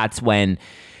 that's when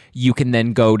you can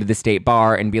then go to the state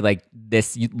bar and be like,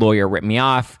 this lawyer ripped me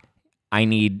off. I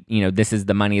need, this is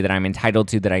the money that I'm entitled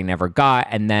to that I never got.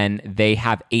 And then they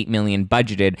have $8 million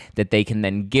budgeted that they can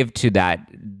then give to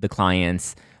the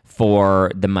clients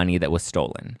for the money that was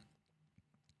stolen.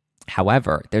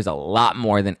 However, there's a lot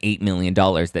more than $8 million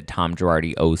that Tom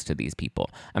Girardi owes to these people.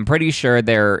 I'm pretty sure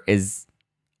there is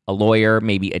a lawyer,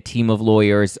 maybe a team of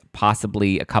lawyers,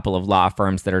 possibly a couple of law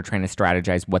firms that are trying to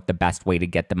strategize what the best way to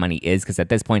get the money is. Because at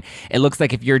this point, it looks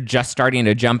like if you're just starting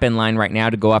to jump in line right now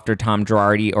to go after Tom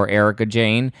Girardi or Erika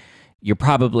Jayne, you're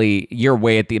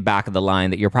way at the back of the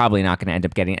line, that you're probably not going to end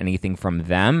up getting anything from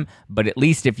them. But at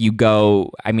least if you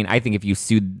go, I think if you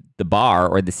sued the bar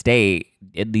or the state,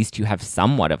 at least you have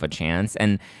somewhat of a chance.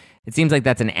 And it seems like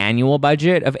that's an annual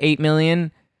budget of $8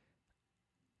 million.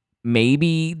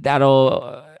 Maybe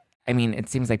that'll... it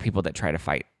seems like people that try to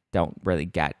fight don't really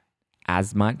get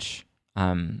as much.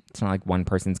 It's not like one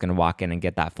person's going to walk in and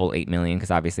get that full $8 million,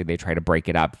 because obviously they try to break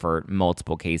it up for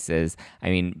multiple cases.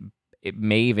 It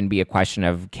may even be a question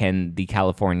of, can the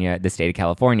state of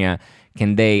California,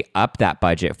 can they up that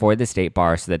budget for the state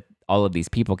bar so that all of these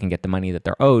people can get the money that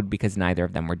they're owed, because neither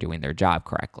of them were doing their job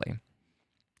correctly?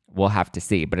 We'll have to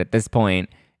see. But at this point,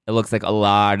 it looks like a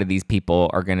lot of these people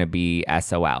are going to be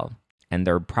SOL. And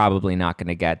they're probably not going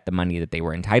to get the money that they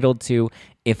were entitled to,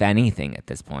 if anything, at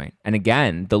this point. And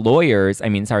again, the lenders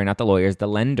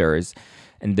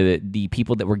and the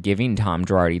people that were giving Tom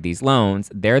Girardi these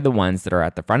loans, they're the ones that are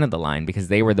at the front of the line, because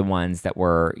they were the ones that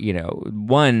were,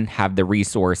 one, have the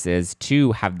resources,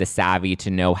 two, have the savvy to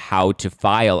know how to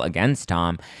file against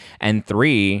Tom, and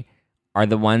three, are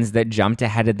the ones that jumped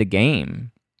ahead of the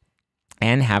game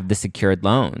and have the secured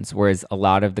loans. Whereas a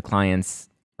lot of the clients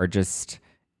are just...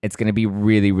 It's going to be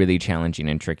really, really challenging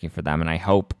and tricky for them. And I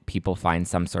hope people find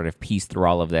some sort of peace through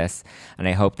all of this. And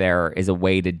I hope there is a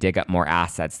way to dig up more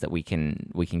assets that we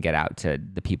can get out to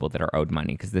the people that are owed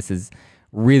money, because this is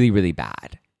really, really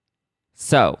bad.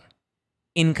 So,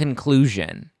 in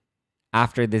conclusion,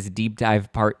 after this deep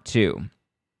dive part 2,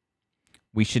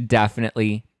 we should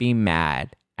definitely be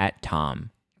mad at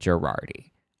Tom Girardi.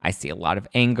 I see a lot of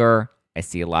anger. I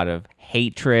see a lot of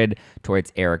hatred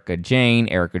towards Erika Jayne,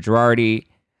 Erika Girardi.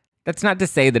 That's not to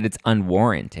say that it's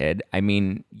unwarranted.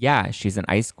 Yeah, she's an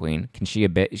ice queen. Can she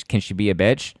be a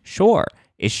bitch? Sure.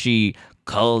 Is she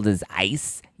cold as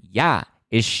ice? Yeah.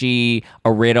 Is she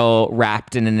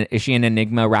is she an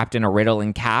enigma wrapped in a riddle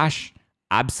and cash?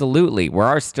 Absolutely.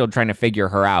 We're still trying to figure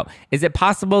her out. Is it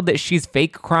possible that she's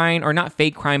fake crying, or not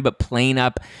fake crying, but playing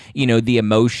up, the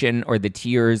emotion or the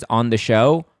tears on the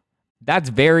show? That's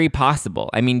very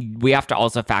possible. We have to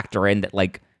also factor in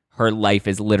that, her life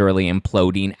is literally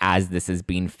imploding as this is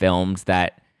being filmed,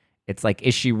 that it's like,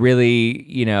 is she really,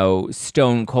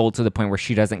 stone cold to the point where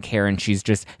she doesn't care and she's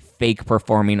just fake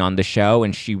performing on the show,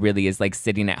 and she really is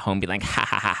sitting at home being like, ha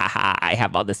ha ha ha ha, I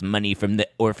have all this money from the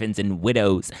orphans and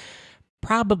widows?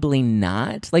 Probably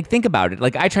not. Think about it.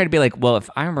 I try to be like, well, if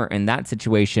I were in that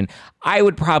situation, I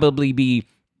would probably be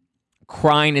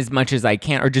crying as much as I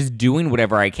can or just doing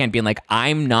whatever I can, being like,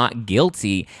 I'm not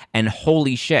guilty. And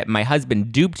holy shit, my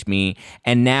husband duped me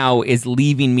and now is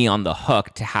leaving me on the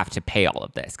hook to have to pay all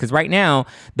of this. Because right now,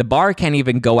 the bar can't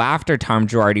even go after Tom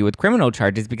Girardi with criminal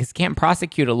charges because it can't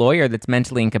prosecute a lawyer that's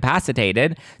mentally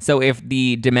incapacitated. So if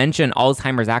the dementia and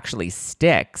Alzheimer's actually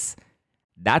sticks,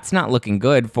 that's not looking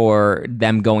good for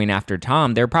them going after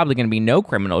Tom. There are probably going to be no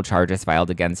criminal charges filed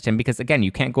against him because, again,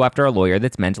 you can't go after a lawyer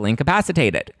that's mentally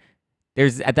incapacitated.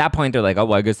 At that point, they're like, oh,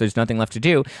 well, I guess there's nothing left to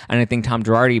do. And I think Tom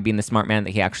Girardi, being the smart man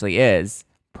that he actually is,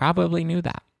 probably knew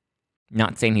that.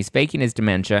 Not saying he's faking his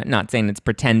dementia, not saying it's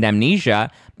pretend amnesia,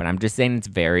 but I'm just saying it's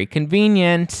very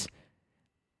convenient.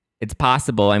 It's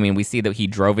possible. I mean, we see that he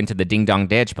drove into the ding-dong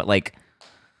ditch, but like,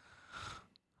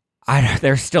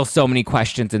 there's still so many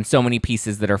questions and so many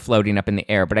pieces that are floating up in the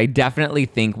air, but I definitely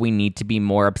think we need to be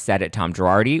more upset at Tom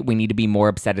Girardi. We need to be more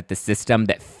upset at the system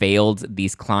that failed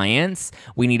these clients.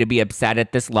 We need to be upset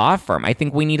at this law firm. I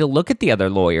think we need to look at the other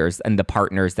lawyers and the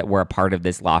partners that were a part of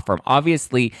this law firm.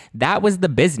 Obviously, that was the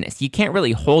business. You can't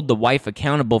really hold the wife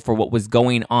accountable for what was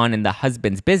going on in the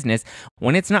husband's business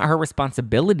when it's not her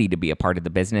responsibility to be a part of the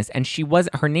business, and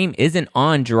her name isn't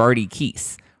on Girardi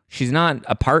Keese. She's not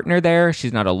a partner there.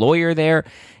 She's not a lawyer there.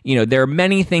 You know, there are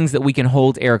many things that we can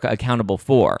hold Erika accountable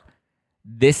for.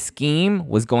 This scheme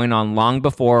was going on long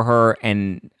before her,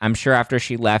 and I'm sure after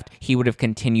she left, he would have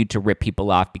continued to rip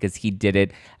people off because he did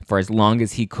it for as long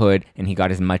as he could, and he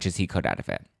got as much as he could out of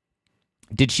it.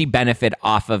 Did she benefit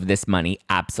off of this money?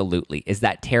 Absolutely. Is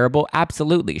that terrible?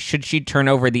 Absolutely. Should she turn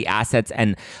over the assets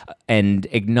and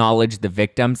acknowledge the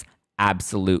victims?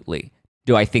 Absolutely.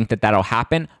 Do I think that that'll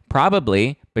happen?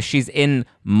 Probably, but she's in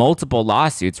multiple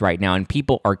lawsuits right now, and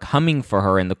people are coming for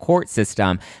her in the court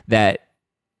system that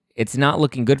it's not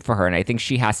looking good for her, and I think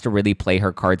she has to really play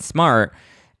her cards smart.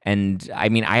 And I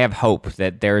mean, I have hope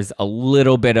that there's a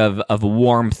little bit of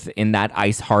warmth in that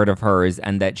ice heart of hers,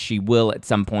 and that she will at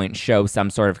some point show some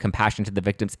sort of compassion to the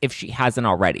victims if she hasn't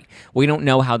already. We don't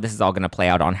know how this is all going to play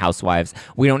out on Housewives.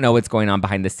 We don't know what's going on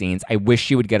behind the scenes. I wish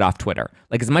she would get off Twitter.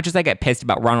 Like, as much as I get pissed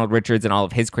about Ronald Richards and all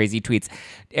of his crazy tweets,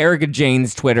 Erika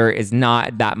Jayne's Twitter is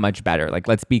not that much better. Like,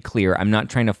 let's be clear. I'm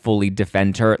not trying to fully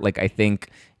defend her. Like, I think,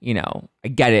 you know, I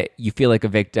get it. You feel like a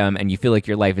victim and you feel like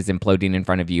your life is imploding in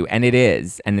front of you. And it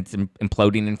is. And it's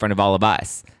imploding in front of all of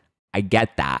us. I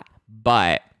get that.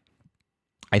 But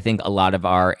I think a lot of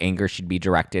our anger should be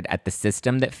directed at the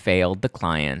system that failed the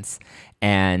clients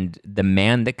and the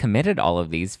man that committed all of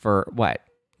these for what?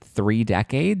 3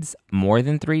 decades? More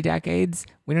than 3 decades?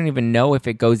 We don't even know if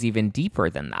it goes even deeper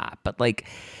than that. But like,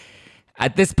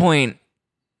 at this point,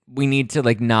 we need to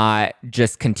like not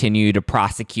just continue to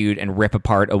prosecute and rip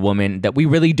apart a woman that we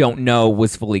really don't know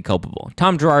was fully culpable.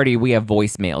 Tom Girardi, we have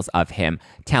voicemails of him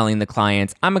telling the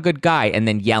clients, I'm a good guy, and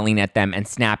then yelling at them and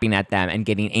snapping at them and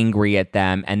getting angry at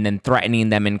them and then threatening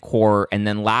them in court and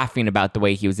then laughing about the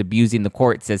way he was abusing the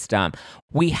court system.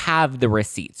 We have the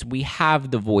receipts. We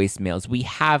have the voicemails. We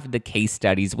have the case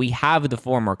studies. We have the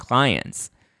former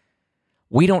clients.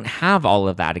 We don't have all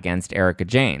of that against Erika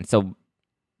Jayne. So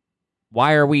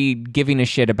why are we giving a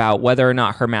shit about whether or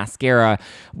not her mascara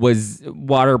was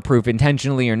waterproof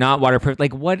intentionally or not waterproof?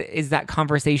 Like, what is that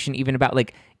conversation even about?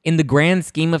 Like, in the grand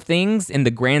scheme of things, in the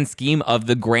grand scheme of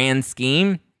the grand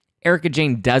scheme, Erika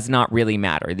Jayne does not really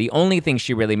matter. The only thing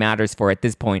she really matters for at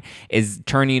this point is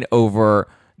turning over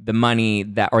the money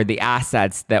or the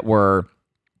assets that were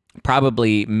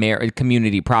probably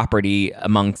community property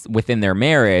within their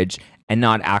marriage and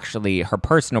not actually her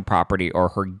personal property or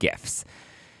her gifts.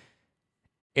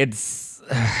 It's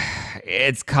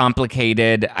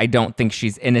complicated. I don't think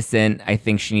she's innocent. I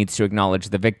think she needs to acknowledge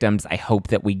the victims. I hope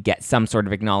that we get some sort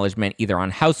of acknowledgement either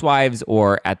on Housewives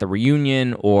or at the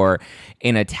reunion or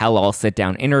in a tell-all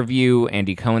sit-down interview.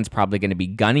 Andy Cohen's probably going to be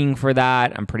gunning for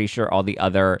that. I'm pretty sure all the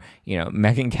other,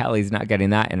 Megyn Kelly's not getting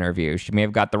that interview. She may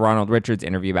have got the Ronald Richards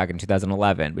interview back in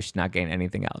 2011, but she's not getting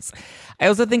anything else. I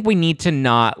also think we need to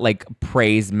not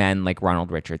praise men like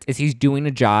Ronald Richards. Is he doing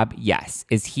a job? Yes.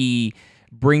 Is he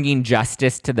bringing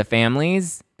justice to the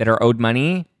families that are owed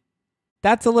money?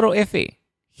 That's a little iffy.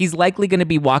 He's likely going to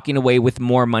be walking away with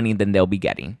more money than they'll be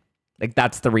getting.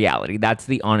 That's the reality. That's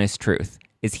the honest truth.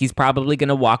 Is he's probably going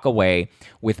to walk away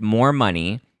with more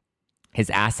money, his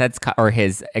assets or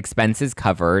his expenses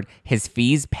covered, his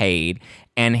fees paid,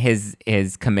 and his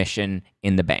commission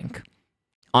in the bank.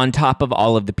 On top of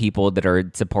all of the people that are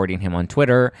supporting him on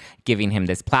Twitter, giving him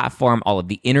this platform, all of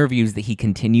the interviews that he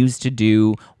continues to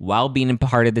do while being a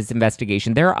part of this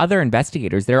investigation, there are other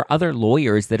investigators, there are other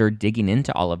lawyers that are digging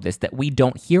into all of this that we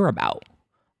don't hear about.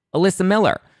 Alyssa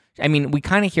Miller, I mean, we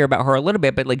kind of hear about her a little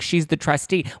bit, but like she's the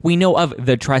trustee. We know of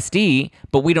the trustee,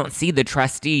 but we don't see the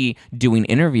trustee doing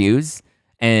interviews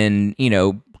and, you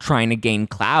know, trying to gain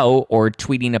clout or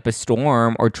tweeting up a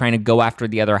storm or trying to go after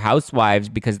the other housewives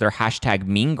because they're hashtag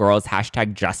mean girls,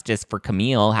 hashtag justice for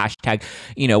Camille, hashtag,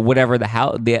 you know, whatever the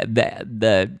hell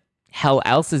the hell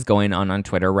else is going on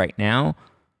Twitter right now.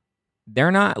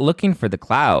 They're not looking for the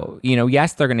clout. You know,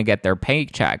 yes, they're going to get their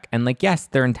paycheck. And like, yes,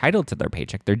 they're entitled to their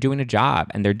paycheck. They're doing a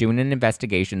job and they're doing an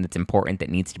investigation that's important that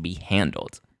needs to be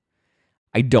handled.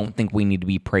 I don't think we need to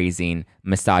be praising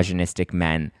misogynistic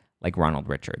men like Ronald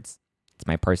Richards. It's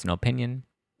my personal opinion.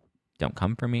 Don't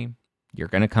come for me. You're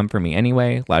going to come for me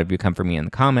anyway. A lot of you come for me in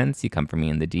the comments. You come for me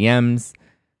in the DMs.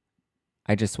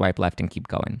 I just swipe left and keep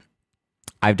going.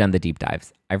 I've done the deep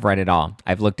dives. I've read it all.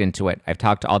 I've looked into it. I've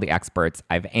talked to all the experts.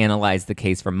 I've analyzed the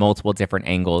case from multiple different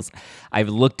angles. I've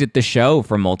looked at the show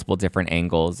from multiple different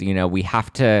angles. You know, we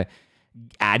have to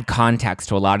add context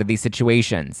to a lot of these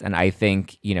situations. And I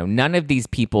think, you know, none of these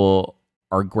people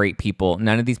are great people.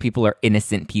 None of these people are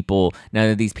innocent people. None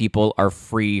of these people are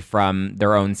free from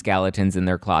their own skeletons in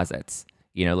their closets.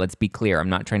 You know, let's be clear. I'm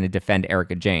not trying to defend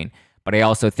Erika Jayne. But I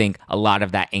also think a lot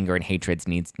of that anger and hatred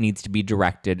needs to be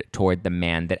directed toward the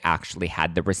man that actually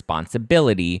had the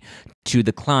responsibility to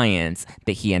the clients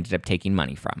that he ended up taking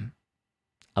money from.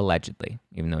 Allegedly,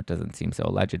 even though it doesn't seem so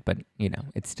alleged, but, you know,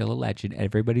 it's still alleged.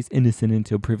 Everybody's innocent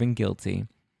until proven guilty.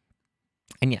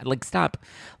 And yeah, like, stop.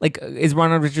 Like, is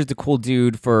Ronald Richards a cool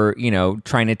dude for, you know,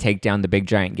 trying to take down the big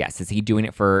giant? Yes. Is he doing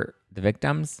it for the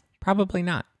victims? Probably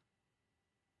not.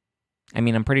 I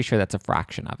mean, I'm pretty sure that's a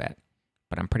fraction of it.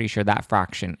 But I'm pretty sure that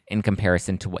fraction, in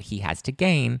comparison to what he has to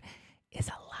gain, is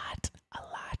a lot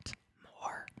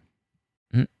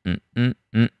more.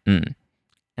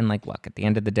 And like, look, at the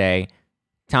end of the day,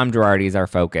 Tom Girardi is our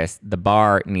focus. The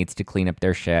bar needs to clean up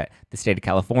their shit. The state of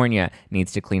California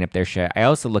needs to clean up their shit. I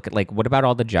also look at, like, what about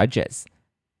all the judges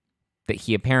that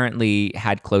he apparently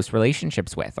had close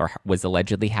relationships with or was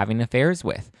allegedly having affairs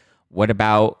with? What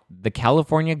about the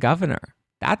California governor?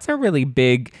 That's a really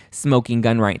big smoking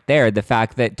gun right there. The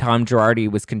fact that Tom Girardi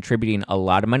was contributing a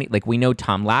lot of money. Like, we know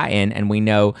Tom Latin and we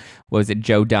know, what was it,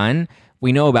 Joe Dunn?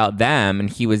 We know about them,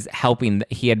 and he was helping.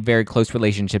 He had very close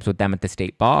relationships with them at the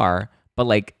state bar. But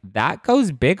like, that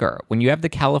goes bigger. When you have the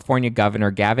California governor,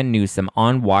 Gavin Newsom,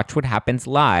 on Watch What Happens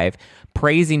Live,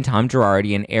 praising Tom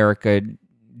Girardi and Erika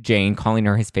Jayne, calling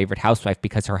her his favorite housewife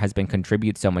because her husband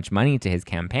contributes so much money to his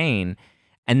campaign.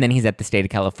 And then he's at the state of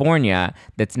California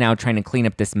that's now trying to clean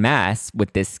up this mess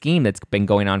with this scheme that's been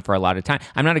going on for a lot of time.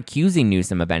 I'm not accusing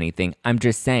Newsom of anything. I'm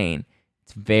just saying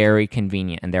it's very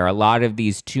convenient. And there are a lot of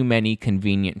these too many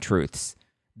convenient truths.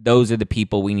 Those are the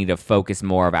people we need to focus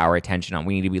more of our attention on.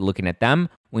 We need to be looking at them.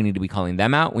 We need to be calling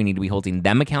them out. We need to be holding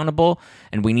them accountable.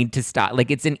 And we need to stop. Like,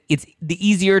 it's the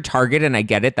easier target, and I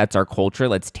get it. That's our culture.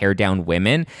 Let's tear down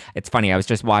women. It's funny. I was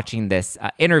just watching this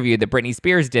interview that Britney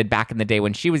Spears did back in the day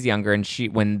when she was younger, and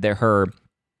her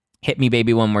 "Hit Me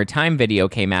Baby One More Time" video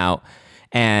came out,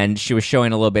 and she was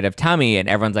showing a little bit of tummy, and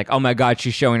everyone's like, "Oh my God,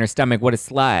 she's showing her stomach. What a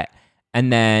slut!" And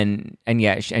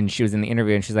she was in the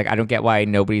interview and she's like, I don't get why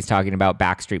nobody's talking about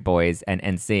Backstreet Boys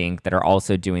and Sync that are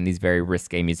also doing these very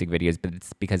risque music videos, but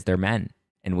it's because they're men.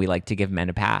 And we like to give men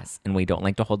a pass, and we don't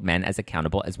like to hold men as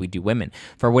accountable as we do women.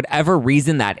 For whatever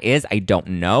reason that is, I don't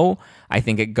know. I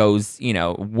think it goes, you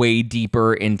know, way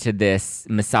deeper into this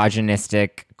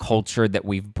misogynistic culture that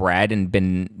we've bred and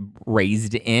been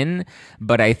raised in.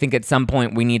 But I think at some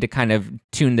point we need to kind of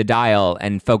tune the dial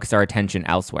and focus our attention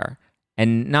elsewhere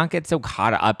and not get so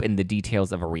caught up in the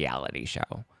details of a reality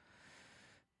show.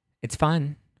 It's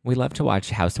fun. We love to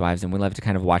watch Housewives, and we love to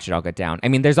kind of watch it all get down. I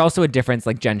mean, there's also a difference,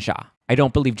 like Jen Shah. I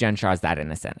don't believe Jen Shah is that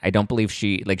innocent. I don't believe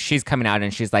she's coming out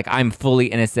and she's like, I'm fully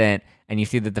innocent. And you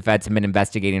see that the feds have been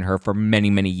investigating her for many,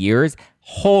 many years.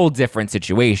 Whole different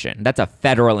situation. That's a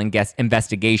federal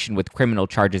investigation with criminal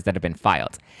charges that have been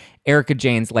filed. Erika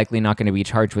Jayne's likely not going to be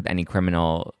charged with any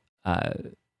criminal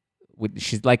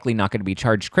she's likely not going to be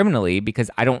charged criminally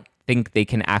because I don't think they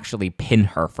can actually pin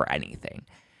her for anything.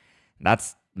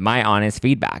 That's my honest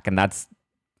feedback. And that's,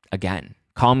 again,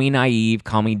 call me naive,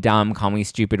 call me dumb, call me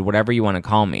stupid, whatever you want to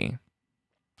call me.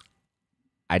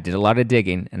 I did a lot of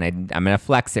digging, and I'm going to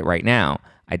flex it right now.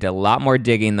 I did a lot more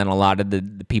digging than a lot of the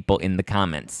people in the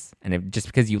comments. And just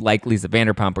because you like Lisa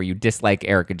Vanderpump or you dislike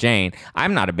Erika Jayne,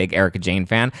 I'm not a big Erika Jayne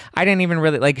fan. I didn't even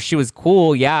really, like, she was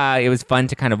cool. Yeah, it was fun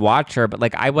to kind of watch her, but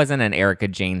like, I wasn't an Erika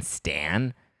Jayne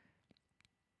stan.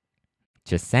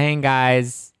 Just saying,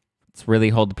 guys. Let's really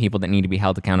hold the people that need to be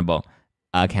held accountable.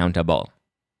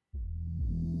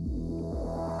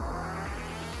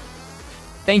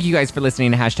 Thank you guys for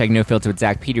listening to #NoFilter with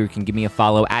Zack Peter. You can give me a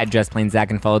follow at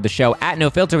JustPlainZack and follow the show at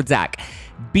NoFilter with Zack.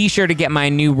 Be sure to get my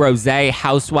new rosé,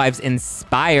 Housewives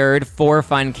Inspired, 4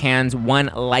 fun cans,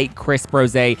 1 light crisp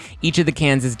rosé. Each of the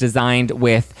cans is designed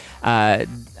with, I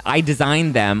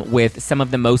designed them with some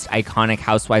of the most iconic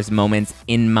Housewives moments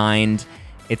in mind.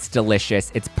 It's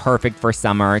delicious. It's perfect for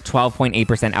summer.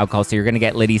 12.8% alcohol, so you're going to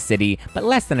get Liddy City, but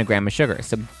less than a gram of sugar.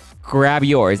 So grab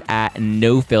yours at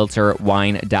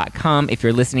nofilterwine.com. If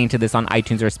you're listening to this on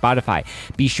iTunes or Spotify,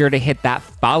 be sure to hit that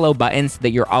follow button so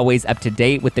that you're always up to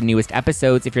date with the newest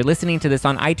episodes. If you're listening to this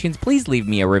on iTunes, please leave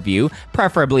me a review,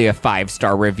 preferably a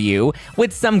 5-star review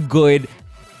with some good,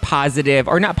 positive,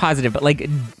 or not positive, but like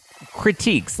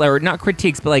critiques, or not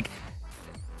critiques, but like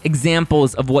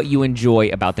examples of what you enjoy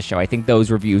about the show. I think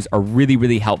those reviews are really,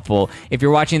 really helpful. If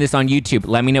you're watching this on YouTube,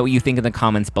 let me know what you think in the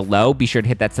comments below. Be sure to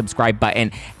hit that subscribe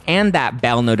button and that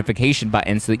bell notification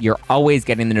button so that you're always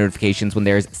getting the notifications when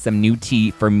there's some new tea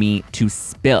for me to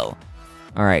spill.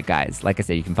 All right, guys, like I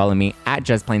said, you can follow me at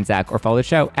JustPlainZack or follow the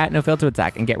show at NoFilter with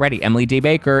Zack. And get ready, Emily D.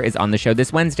 Baker is on the show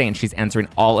this Wednesday, and she's answering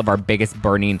all of our biggest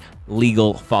burning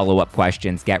legal follow-up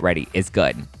questions. Get ready. It's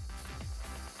good.